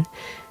clean.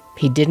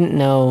 He didn't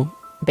know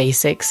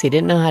basics. He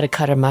didn't know how to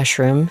cut a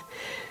mushroom.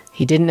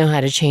 He didn't know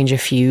how to change a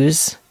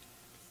fuse.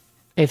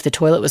 If the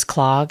toilet was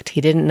clogged,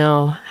 he didn't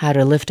know how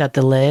to lift up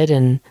the lid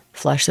and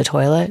flush the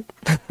toilet.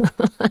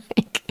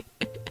 Like,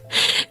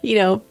 you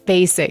know,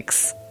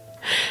 basics.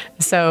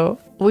 So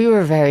we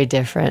were very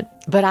different,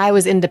 but I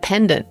was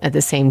independent at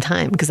the same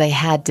time because I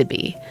had to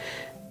be.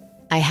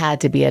 I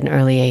had to be at an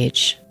early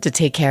age to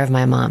take care of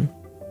my mom.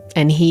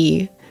 And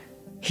he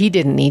He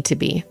didn't need to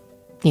be.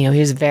 He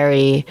was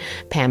very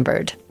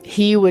pampered.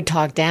 He would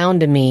talk down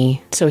to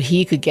me so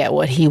he could get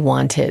what he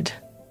wanted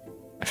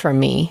from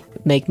me,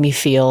 make me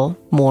feel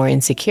more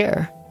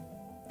insecure.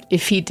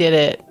 If he did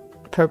it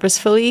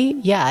purposefully,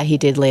 yeah, he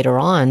did later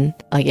on,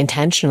 like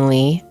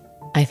intentionally.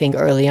 I think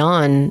early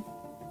on,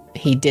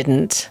 he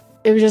didn't.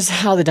 It was just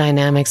how the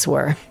dynamics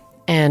were.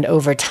 And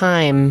over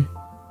time,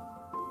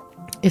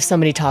 if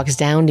somebody talks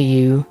down to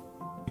you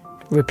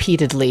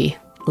repeatedly,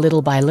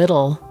 little by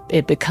little,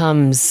 it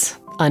becomes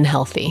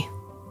unhealthy.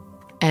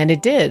 And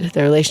it did.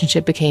 The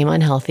relationship became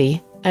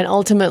unhealthy. And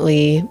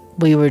ultimately,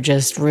 we were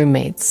just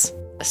roommates.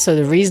 So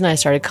the reason I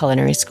started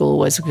culinary school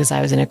was because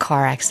I was in a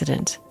car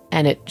accident.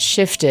 And it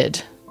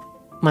shifted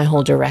my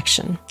whole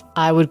direction.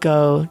 I would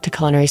go to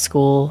culinary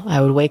school.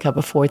 I would wake up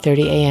at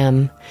 4:30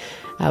 a.m.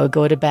 I would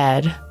go to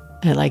bed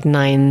at like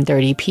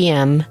 9:30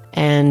 p.m.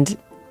 And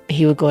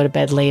he would go to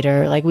bed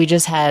later. Like we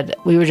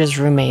were just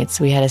roommates.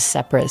 We had a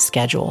separate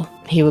schedule.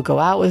 He would go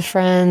out with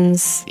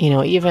friends.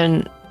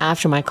 Even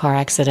after my car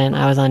accident,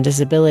 I was on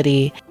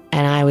disability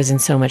and I was in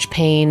so much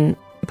pain.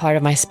 Part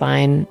of my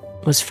spine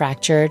was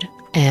fractured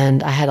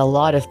and I had a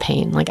lot of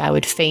pain. Like I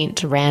would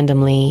faint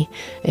randomly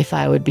if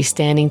I would be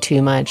standing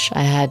too much.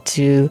 I had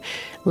to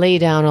lay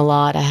down a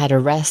lot. I had to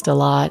rest a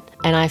lot.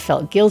 And I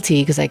felt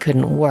guilty because I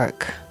couldn't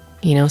work.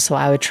 So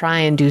I would try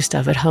and do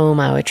stuff at home.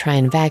 I would try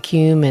and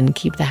vacuum and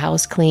keep the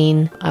house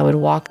clean. I would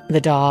walk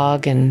the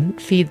dog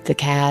and feed the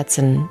cats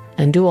and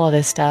do all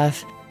this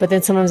stuff. But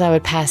then sometimes I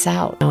would pass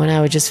out and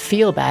I would just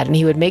feel bad. And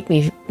he would make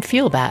me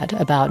feel bad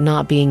about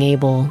not being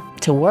able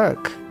to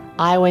work.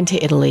 I went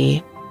to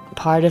Italy.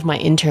 Part of my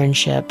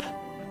internship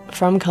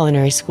from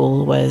culinary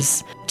school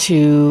was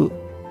to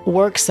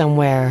work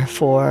somewhere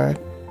for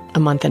a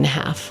month and a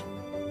half.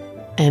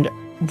 And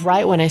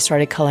right when I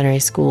started culinary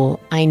school,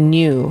 I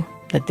knew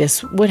that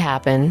this would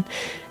happen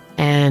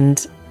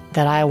and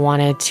that I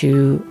wanted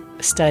to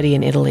study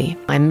in Italy.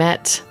 I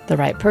met the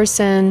right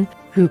person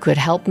who could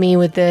help me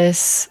with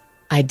this.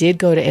 I did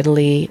go to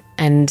Italy,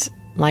 and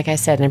like I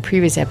said in a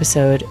previous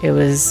episode, it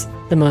was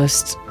the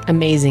most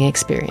amazing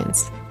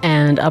experience.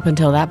 And up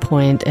until that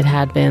point, it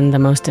had been the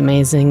most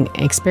amazing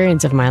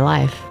experience of my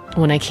life.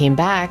 When I came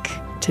back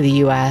to the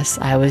US,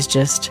 I was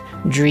just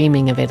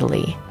dreaming of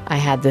Italy. I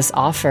had this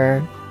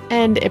offer.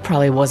 And it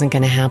probably wasn't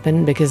going to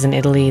happen because in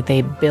Italy,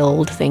 they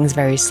build things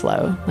very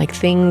slow. Like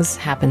things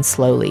happen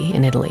slowly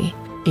in Italy,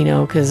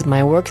 because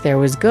my work there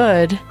was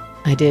good.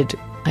 I did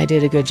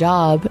a good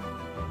job.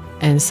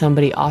 And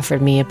somebody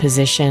offered me a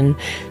position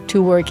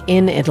to work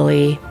in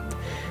Italy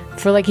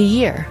for like a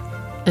year.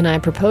 And I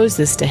proposed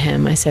this to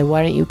him. I said,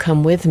 why don't you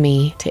come with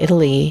me to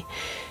Italy?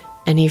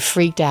 And he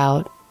freaked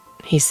out.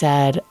 He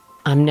said,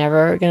 I'm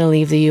never going to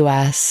leave the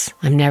US.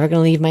 I'm never going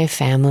to leave my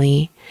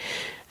family.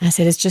 I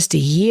said, it's just a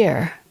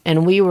year.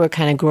 And we were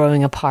kind of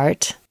growing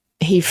apart.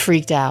 He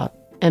freaked out.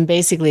 And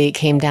basically it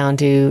came down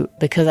to,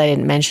 because I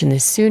didn't mention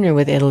this sooner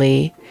with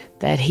Italy,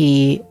 that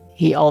he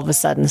all of a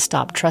sudden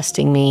stopped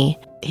trusting me.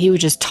 He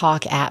would just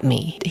talk at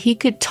me. He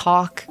could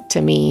talk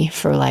to me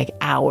for like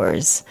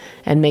hours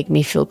and make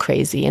me feel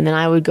crazy. And then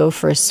I would go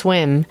for a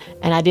swim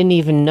and I didn't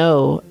even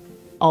know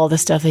all the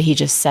stuff that he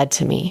just said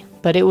to me.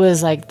 But it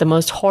was like the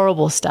most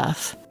horrible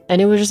stuff.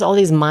 And it was just all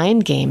these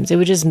mind games. It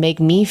would just make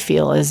me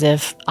feel as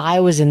if I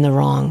was in the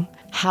wrong.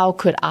 How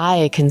could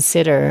I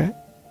consider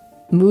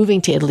moving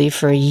to Italy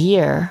for a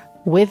year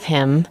with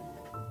him?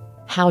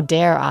 How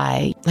dare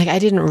I? Like, I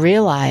didn't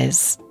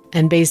realize,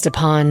 and based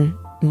upon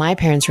my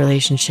parents'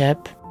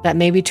 relationship, that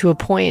maybe to a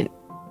point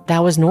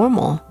that was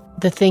normal.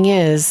 The thing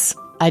is,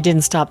 I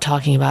didn't stop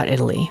talking about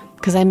Italy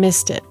because I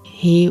missed it.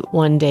 He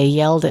one day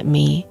yelled at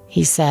me.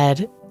 He's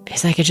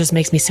like, it just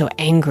makes me so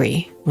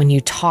angry when you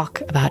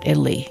talk about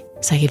Italy.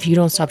 It's like, if you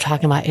don't stop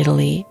talking about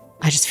Italy,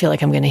 I just feel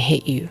like I'm going to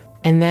hit you.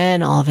 And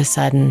then all of a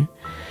sudden,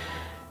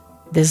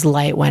 this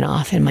light went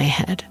off in my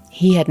head.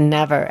 He had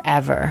never,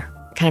 ever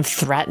kind of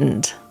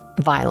threatened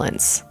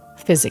violence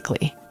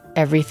physically.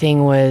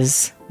 Everything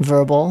was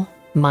verbal,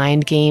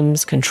 mind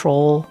games,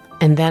 control.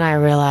 And then I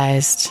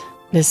realized,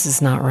 this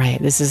is not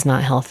right. This is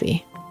not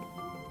healthy.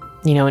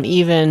 And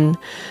even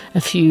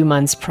a few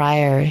months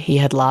prior, he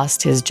had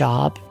lost his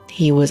job.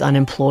 He was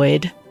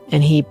unemployed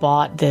and he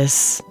bought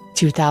this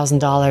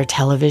 $2,000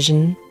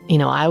 television.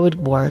 I would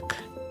work,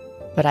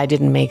 but I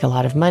didn't make a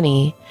lot of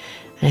money.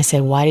 And I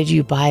said, why did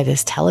you buy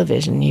this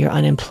television? You're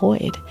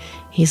unemployed.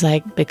 He's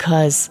like,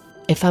 because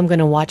if I'm going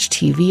to watch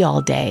TV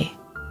all day,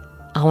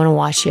 I want to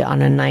watch it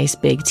on a nice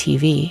big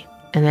TV.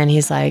 And then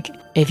he's like,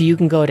 if you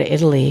can go to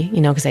Italy,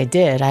 because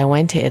I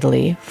went to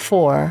Italy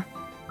for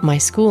my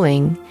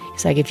schooling.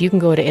 He's like, if you can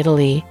go to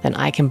Italy, then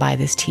I can buy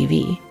this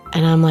TV.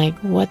 And I'm like,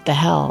 what the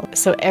hell?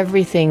 So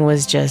everything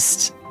was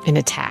just an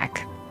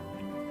attack.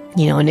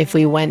 And if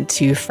we went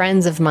to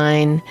friends of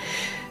mine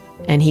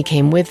and he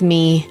came with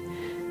me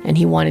and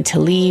he wanted to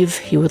leave,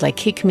 he would like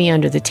kick me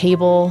under the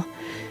table.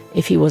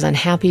 If he was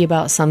unhappy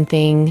about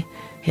something,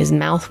 his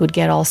mouth would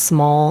get all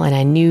small and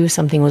I knew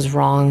something was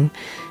wrong.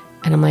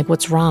 And I'm like,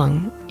 what's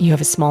wrong? You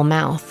have a small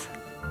mouth.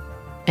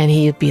 And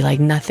he'd be like,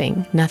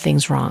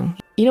 nothing's wrong.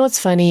 You know what's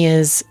funny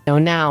is,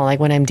 now, like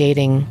when I'm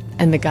dating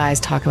and the guys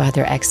talk about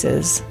their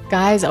exes,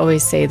 guys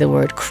always say the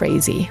word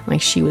crazy,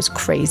 like she was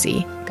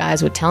crazy.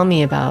 Guys would tell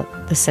me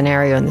about the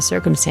scenario and the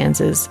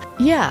circumstances.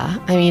 Yeah,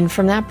 I mean,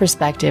 from that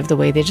perspective, the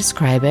way they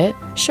describe it,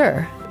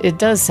 sure, it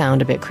does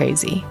sound a bit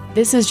crazy.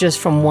 This is just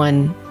from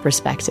one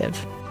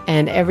perspective,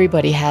 and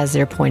everybody has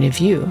their point of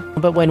view.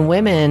 But when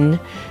women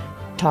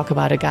talk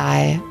about a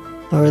guy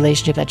or a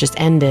relationship that just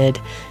ended,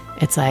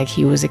 it's like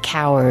he was a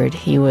coward,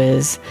 he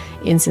was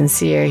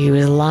insincere, he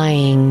was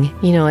lying,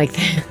 like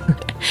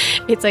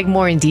it's like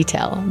more in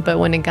detail. But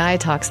when a guy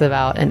talks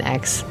about an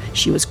ex,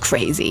 she was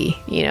crazy,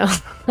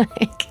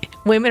 like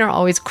women are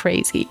always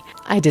crazy.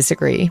 I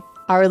disagree.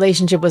 Our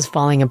relationship was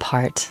falling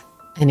apart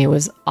and it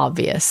was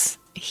obvious.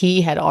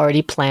 He had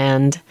already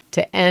planned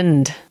to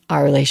end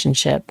our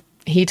relationship.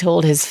 He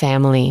told his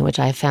family, which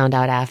I found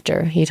out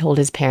after, he told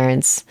his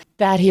parents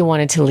that he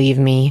wanted to leave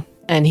me.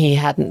 And he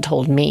hadn't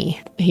told me.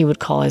 He would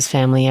call his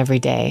family every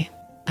day.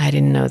 I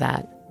didn't know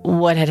that.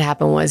 What had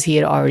happened was he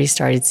had already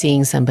started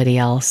seeing somebody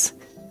else,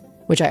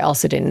 which I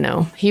also didn't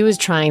know. He was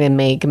trying to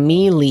make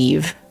me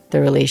leave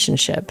the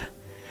relationship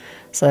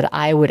so that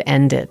I would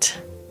end it.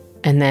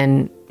 And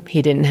then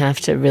he didn't have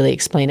to really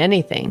explain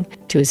anything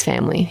to his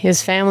family.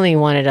 His family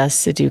wanted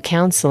us to do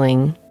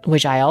counseling,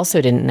 which I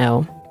also didn't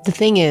know. The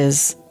thing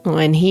is,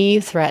 when he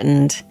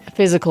threatened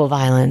physical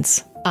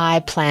violence,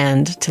 I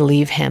planned to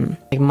leave him.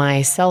 Like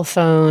my cell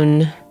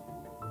phone,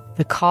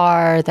 the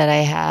car that I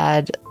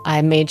had,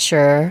 I made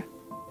sure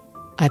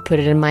I put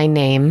it in my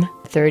name.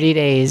 30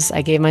 days.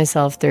 I gave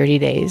myself 30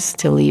 days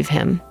to leave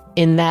him.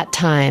 In that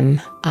time,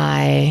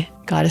 I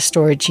got a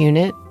storage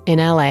unit in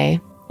LA.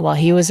 While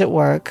he was at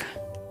work,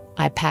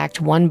 I packed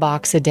 1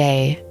 box a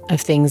day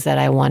of things that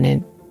I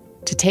wanted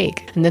to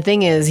take. And the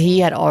thing is,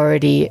 he had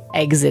already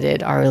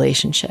exited our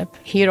relationship.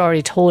 He had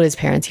already told his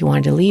parents he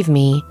wanted to leave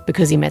me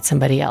because he met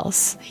somebody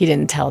else. He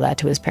didn't tell that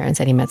to his parents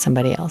that he met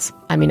somebody else.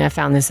 I mean, I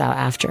found this out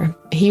after.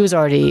 He was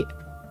already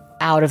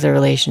out of the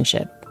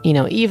relationship.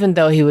 Even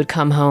though he would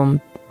come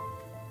home,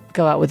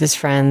 go out with his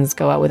friends,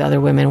 go out with other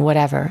women,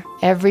 whatever.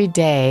 Every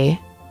day,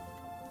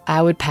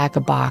 I would pack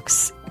a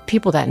box.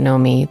 People that know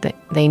me,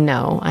 they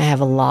know I have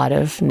a lot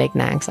of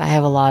knickknacks. I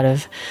have a lot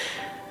of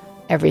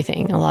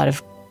everything, a lot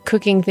of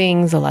cooking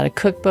things, a lot of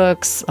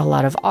cookbooks, a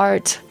lot of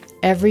art.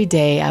 Every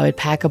day I would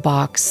pack a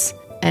box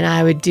and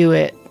I would do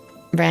it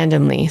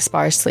randomly,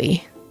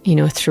 sparsely,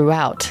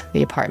 throughout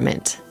the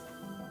apartment.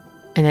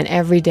 And then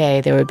every day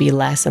there would be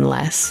less and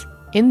less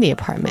in the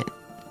apartment.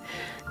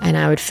 And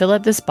I would fill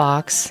up this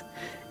box,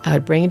 I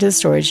would bring it to the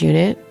storage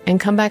unit and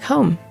come back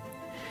home.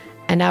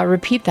 And I would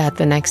repeat that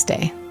the next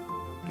day.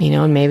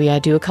 And maybe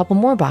I'd do a couple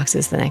more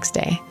boxes the next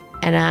day.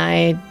 And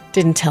I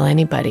didn't tell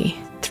anybody.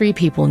 3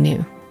 people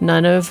knew.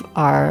 None of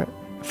our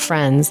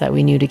friends that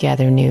we knew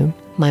together knew.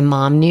 My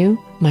mom knew,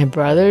 my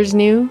brothers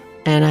knew,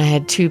 and I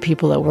had 2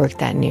 people at work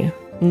that knew.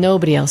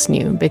 Nobody else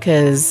knew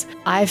because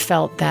I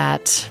felt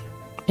that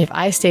if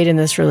I stayed in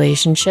this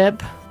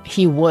relationship,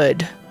 he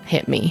would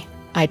hit me.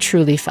 I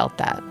truly felt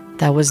that.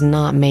 That was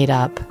not made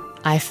up.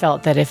 I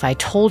felt that if I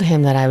told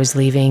him that I was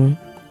leaving,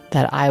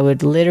 that I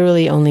would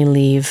literally only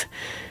leave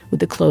with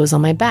the clothes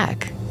on my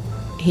back.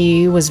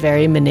 He was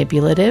very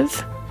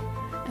manipulative.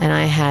 And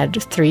I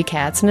had 3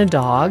 cats and a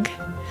dog,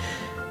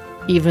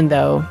 even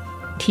though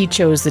he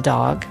chose the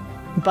dog,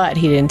 but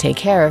he didn't take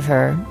care of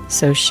her.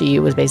 So she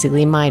was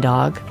basically my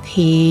dog.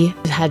 He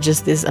had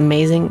just this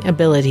amazing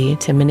ability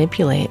to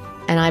manipulate.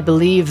 And I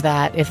believe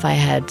that if I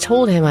had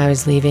told him I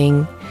was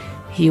leaving,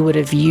 he would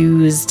have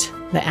used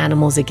the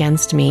animals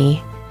against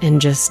me and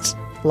just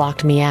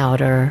locked me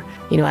out, or,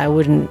 I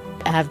wouldn't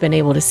have been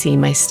able to see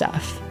my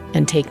stuff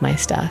and take my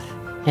stuff.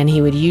 And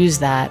he would use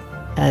that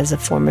as a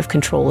form of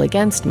control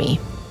against me.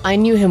 I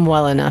knew him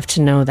well enough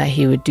to know that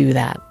he would do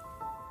that.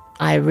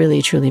 I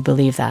really, truly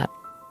believe that.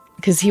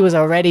 Because he was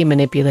already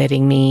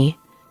manipulating me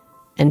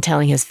and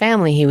telling his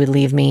family he would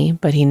leave me,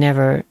 but he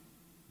never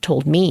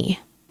told me,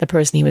 the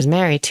person he was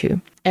married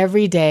to.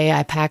 Every day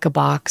I pack a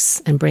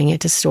box and bring it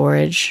to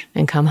storage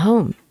and come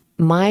home.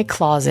 My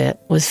closet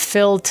was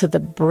filled to the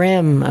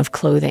brim of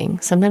clothing.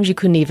 Sometimes you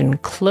couldn't even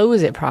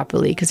close it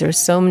properly because there were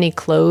so many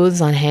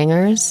clothes on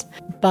hangers.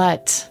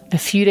 But a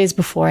few days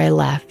before I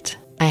left,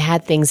 I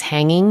had things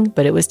hanging,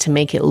 but it was to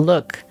make it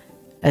look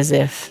as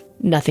if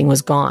nothing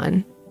was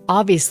gone.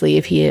 Obviously,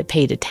 if he had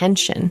paid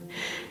attention,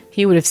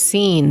 he would have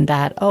seen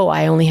that,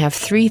 I only have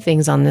 3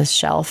 things on this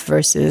shelf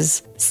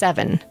versus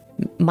 7.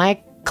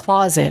 My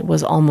closet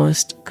was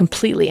almost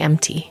completely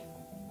empty,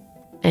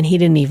 and he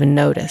didn't even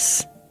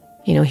notice.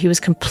 He was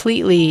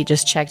completely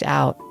just checked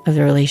out of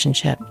the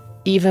relationship.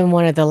 Even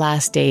one of the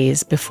last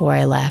days before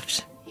I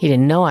left, he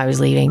didn't know I was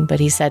leaving,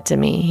 but he said to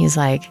me, he's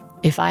like,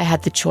 if I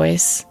had the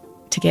choice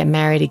to get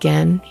married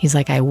again, he's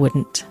like, I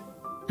wouldn't.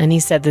 And he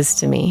said this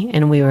to me,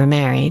 and we were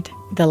married.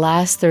 The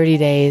last 30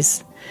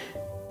 days,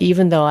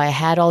 even though I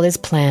had all this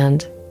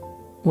planned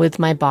with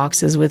my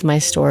boxes, with my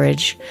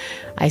storage,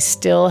 I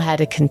still had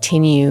to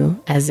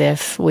continue as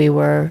if we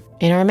were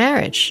in our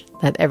marriage,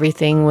 that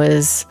everything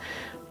was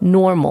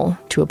normal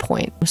to a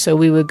point. So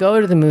we would go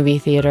to the movie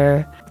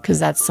theater because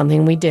that's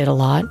something we did a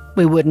lot.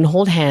 We wouldn't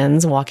hold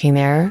hands walking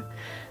there.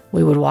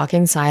 We would walk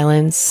in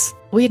silence.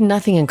 We had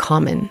nothing in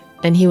common.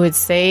 And he would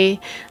say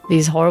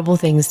these horrible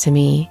things to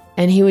me,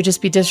 and he would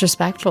just be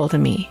disrespectful to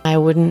me. I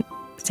wouldn't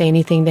say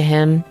anything to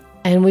him.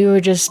 And we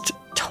were just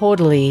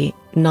totally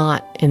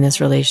not in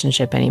this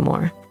relationship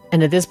anymore.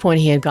 And at this point,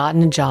 he had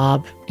gotten a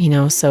job,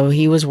 so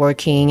he was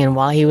working. And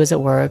while he was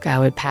at work, I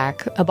would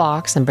pack a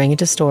box and bring it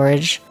to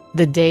storage.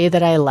 The day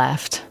that I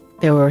left,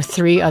 there were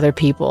 3 other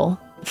people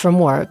from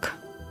work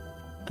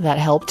that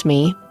helped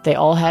me. They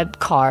all had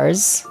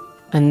cars.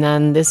 And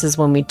then this is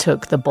when we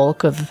took the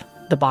bulk of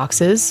the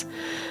boxes.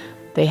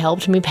 They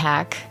helped me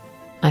pack.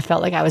 I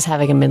felt like I was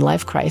having a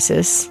midlife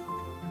crisis.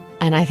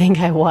 And I think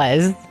I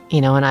was,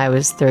 and I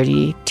was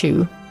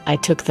 32. I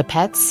took the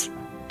pets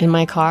in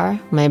my car.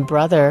 My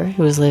brother,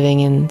 who was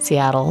living in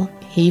Seattle,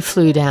 he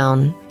flew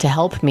down to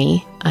help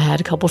me. I had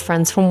a couple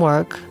friends from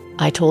work.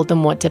 I told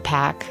them what to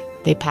pack.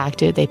 They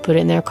packed it. They put it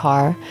in their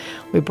car.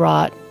 We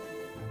brought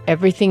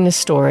everything to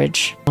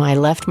storage. I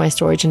left my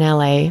storage in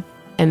LA,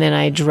 and then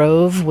I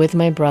drove with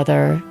my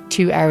brother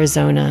to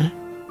Arizona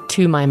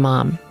to my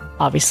mom,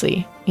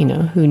 obviously,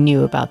 who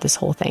knew about this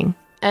whole thing.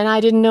 And I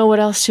didn't know what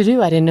else to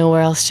do. I didn't know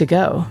where else to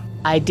go.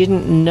 I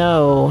didn't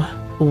know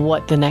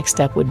what the next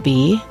step would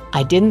be.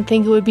 I didn't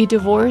think it would be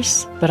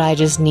divorce, but I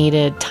just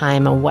needed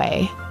time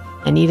away.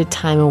 I needed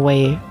time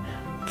away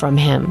from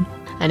him.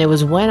 And it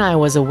was when I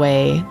was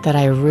away that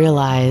I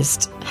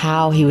realized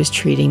how he was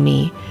treating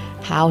me,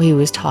 how he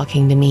was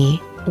talking to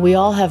me. We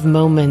all have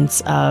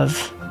moments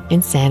of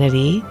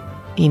insanity.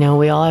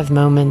 We all have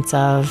moments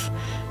of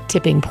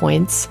tipping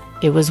points.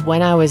 It was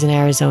when I was in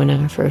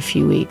Arizona for a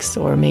few weeks,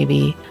 or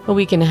maybe a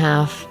week and a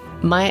half.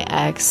 My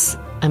ex,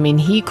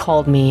 he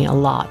called me a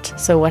lot.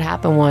 So what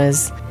happened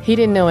was he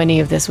didn't know any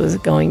of this was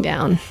going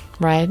down,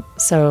 right?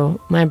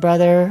 So my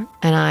brother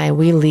and I,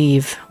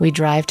 we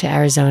drive to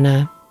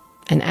Arizona.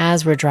 And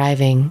as we're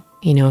driving,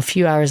 a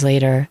few hours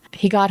later,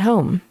 he got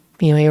home.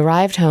 He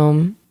arrived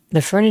home,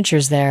 the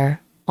furniture's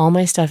there, all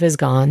my stuff is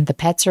gone, the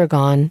pets are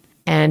gone,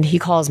 and he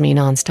calls me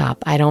nonstop.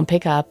 I don't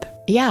pick up.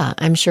 Yeah,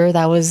 I'm sure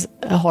that was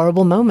a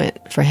horrible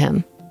moment for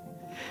him,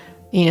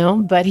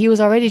 but he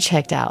was already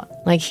checked out.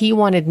 Like, he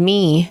wanted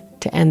me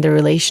to end the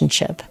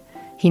relationship.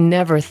 He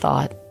never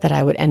thought that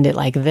I would end it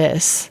like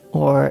this,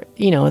 or,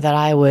 that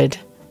I would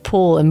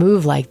pull a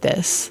move like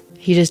this.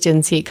 He just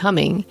didn't see it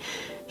coming.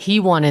 He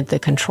wanted the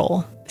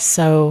control.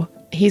 So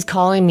he's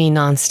calling me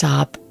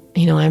nonstop.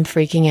 I'm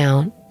freaking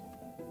out.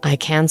 I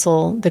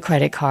cancel the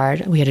credit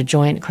card. We had a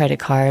joint credit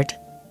card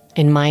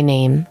in my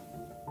name.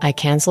 I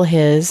cancel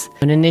his.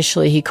 And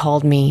initially he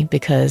called me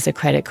because the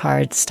credit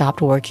card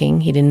stopped working.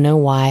 He didn't know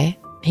why.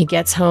 He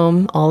gets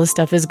home. All the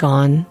stuff is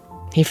gone.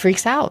 He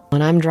freaks out.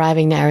 When I'm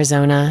driving to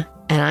Arizona,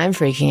 and I'm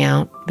freaking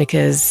out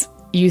because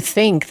you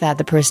think that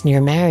the person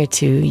you're married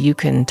to, you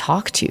can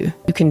talk to.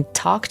 You can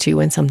talk to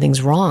when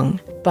something's wrong.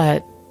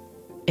 But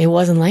it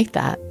wasn't like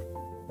that.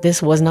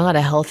 This was not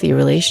a healthy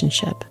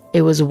relationship.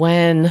 It was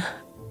when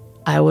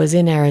I was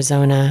in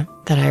Arizona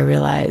that I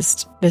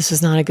realized this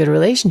was not a good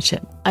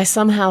relationship. I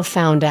somehow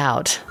found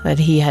out that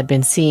he had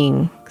been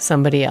seeing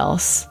somebody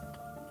else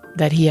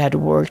that he had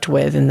worked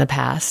with in the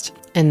past,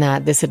 and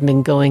that this had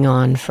been going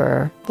on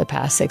for the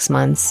past 6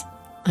 months.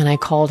 And I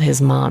called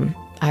his mom.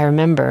 I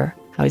remember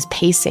I was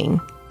pacing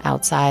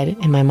outside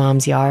in my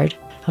mom's yard.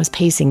 I was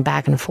pacing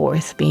back and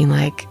forth, being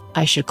like,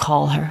 I should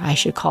call her. I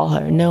should call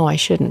her. No, I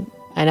shouldn't.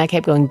 And I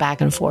kept going back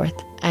and forth.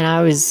 And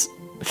I was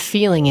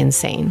feeling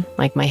insane.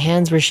 Like, my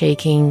hands were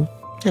shaking.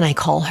 And I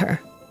call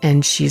her.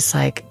 And she's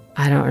like,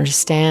 I don't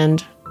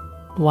understand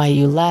why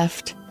you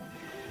left.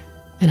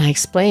 And I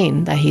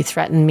explained that he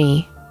threatened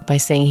me by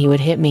saying he would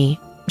hit me.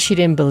 She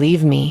didn't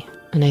believe me.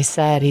 And I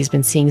said, he's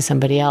been seeing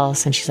somebody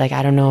else. And she's like,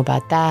 I don't know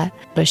about that.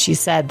 But she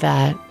said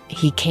that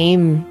he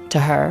came to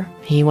her.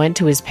 He went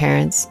to his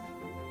parents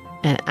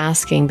and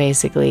asking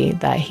basically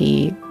that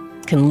he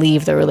can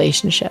leave the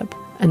relationship.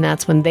 And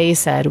that's when they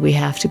said, we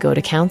have to go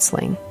to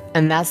counseling.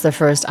 And that's the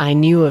first I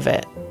knew of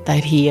it,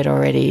 that he had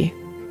already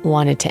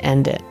wanted to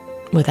end it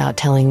without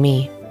telling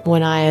me.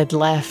 When I had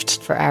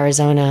left for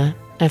Arizona,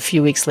 a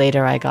few weeks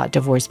later, I got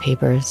divorce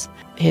papers.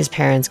 His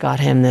parents got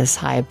him this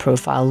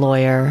high-profile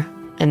lawyer.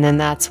 And then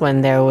that's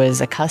when there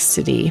was a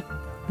custody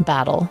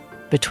battle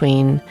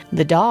between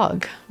the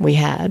dog we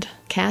had,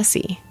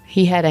 Cassie.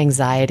 He had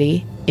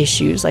anxiety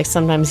issues. Like,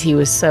 sometimes he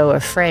was so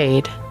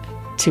afraid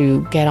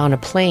to get on a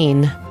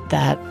plane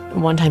that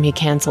one time he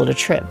canceled a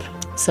trip.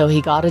 So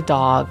he got a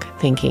dog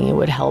thinking it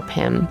would help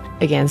him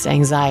against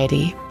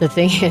anxiety. The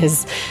thing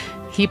is,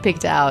 he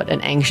picked out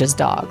an anxious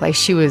dog. Like,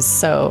 she was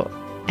so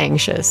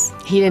anxious.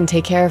 He didn't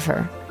take care of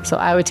her. So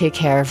I would take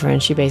care of her,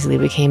 and she basically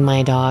became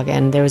my dog.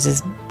 And there was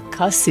this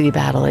custody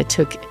battle. It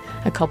took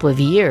a couple of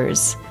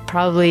years,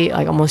 probably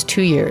like almost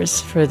 2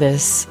 years, for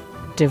this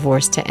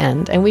divorce to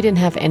end. And we didn't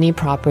have any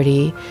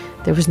property.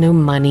 There was no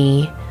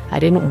money. I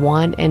didn't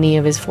want any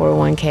of his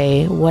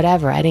 401k,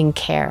 whatever. I didn't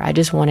care. I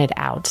just wanted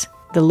out.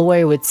 The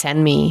lawyer would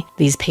send me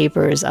these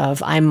papers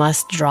of, I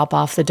must drop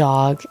off the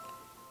dog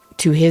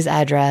to his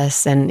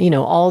address and,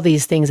 all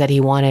these things that he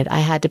wanted. I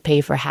had to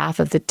pay for half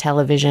of the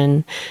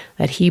television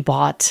that he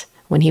bought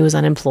when he was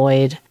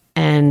unemployed.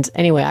 And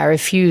anyway, I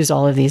refused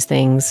all of these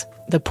things.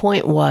 The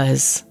point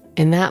was,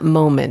 in that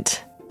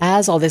moment,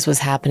 as all this was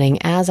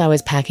happening, as I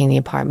was packing the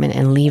apartment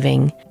and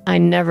leaving, I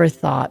never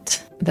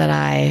thought that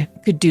I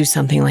could do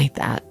something like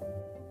that.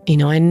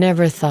 I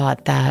never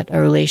thought that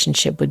a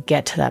relationship would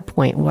get to that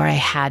point where I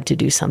had to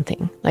do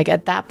something. Like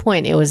at that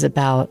point, it was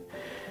about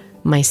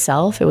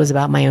myself. It was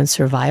about my own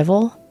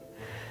survival,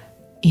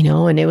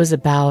 and it was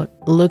about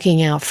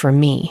looking out for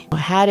me.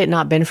 Had it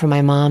not been for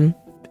my mom,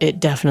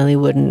 it definitely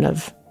wouldn't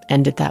have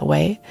ended that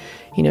way.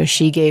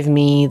 She gave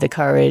me the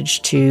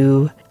courage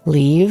to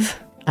leave.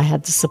 I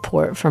had the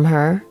support from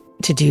her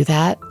to do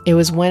that. It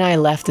was when I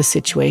left the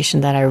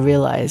situation that I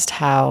realized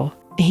how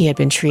he had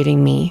been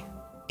treating me,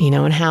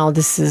 and how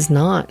this is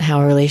not how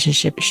a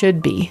relationship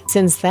should be.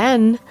 Since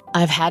then,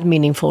 I've had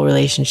meaningful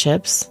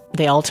relationships.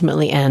 They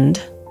ultimately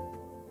end.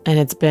 And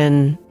it's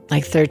been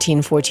like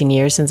 13, 14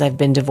 years since I've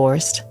been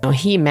divorced.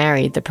 He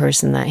married the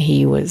person that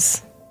he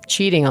was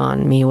cheating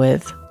on me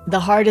with. The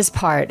hardest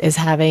part is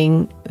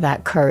having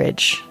that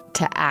courage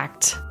to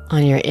act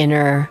on your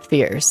inner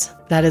fears.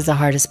 That is the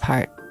hardest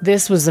part.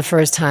 This was the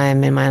first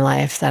time in my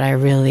life that I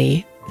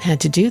really had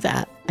to do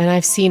that. And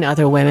I've seen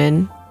other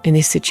women in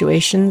these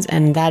situations,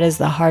 and that is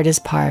the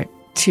hardest part,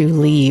 to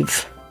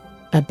leave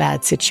a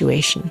bad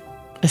situation,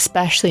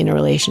 especially in a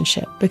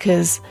relationship,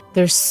 because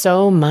there's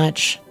so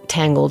much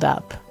tangled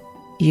up.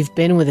 You've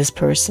been with this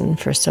person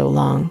for so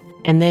long,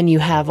 and then you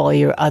have all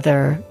your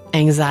other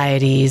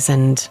anxieties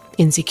and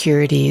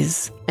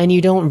insecurities, and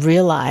you don't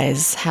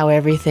realize how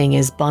everything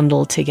is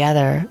bundled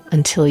together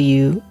until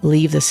you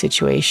leave the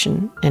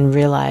situation and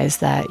realize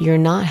that you're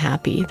not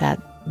happy, that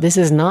this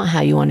is not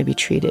how you want to be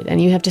treated, and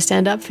you have to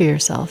stand up for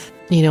yourself.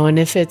 And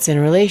if it's in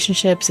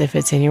relationships, if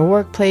it's in your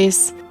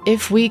workplace,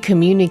 if we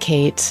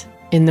communicate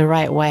in the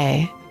right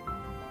way,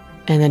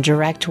 in a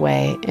direct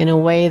way, in a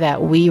way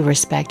that we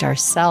respect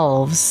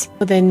ourselves,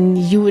 then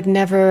you would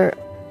never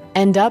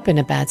end up in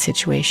a bad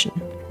situation,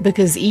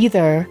 because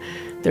either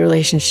the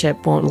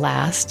relationship won't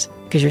last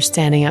because you're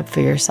standing up for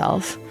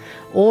yourself,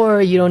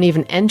 or you don't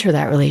even enter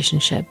that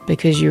relationship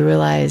because you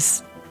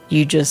realize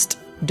you just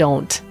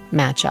don't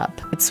match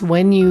up. It's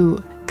when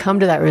you come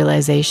to that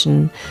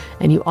realization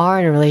and you are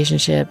in a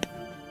relationship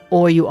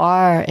or you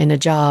are in a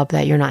job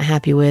that you're not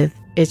happy with,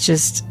 it's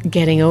just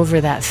getting over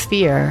that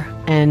fear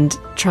and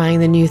trying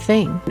the new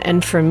thing.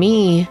 And for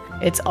me,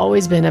 it's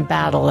always been a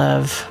battle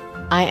of,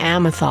 I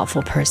am a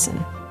thoughtful person.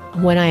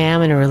 When I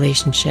am in a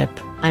relationship,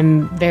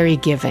 I'm very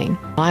giving.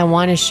 I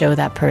want to show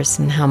that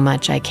person how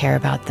much I care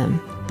about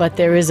them. But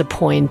there is a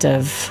point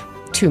of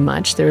too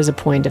much. There is a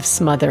point of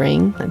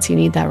smothering. And so you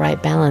need that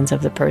right balance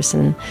of the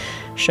person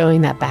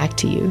showing that back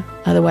to you.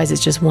 Otherwise,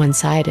 it's just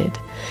one-sided.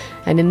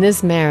 And in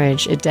this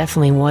marriage, it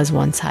definitely was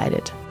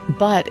one-sided.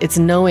 But it's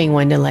knowing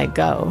when to let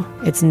go.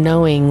 It's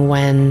knowing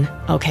when,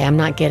 okay, I'm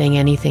not getting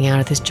anything out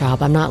of this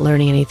job. I'm not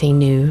learning anything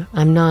new.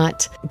 I'm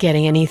not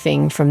getting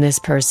anything from this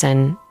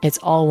person. It's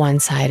all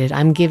one-sided.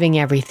 I'm giving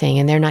everything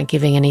and they're not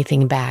giving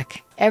anything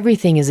back.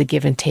 Everything is a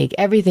give and take.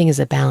 Everything is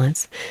a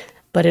balance.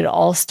 But it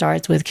all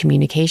starts with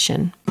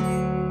communication.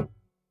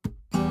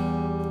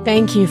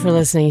 Thank you for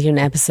listening to an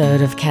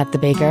episode of Kat the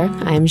Baker.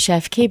 I'm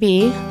Chef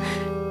Kaybee.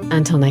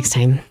 Until next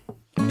time.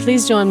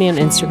 Please join me on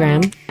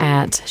Instagram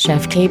at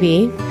Chef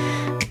Kaybee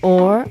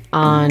or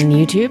on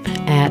YouTube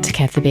at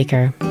Kat the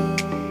Baker.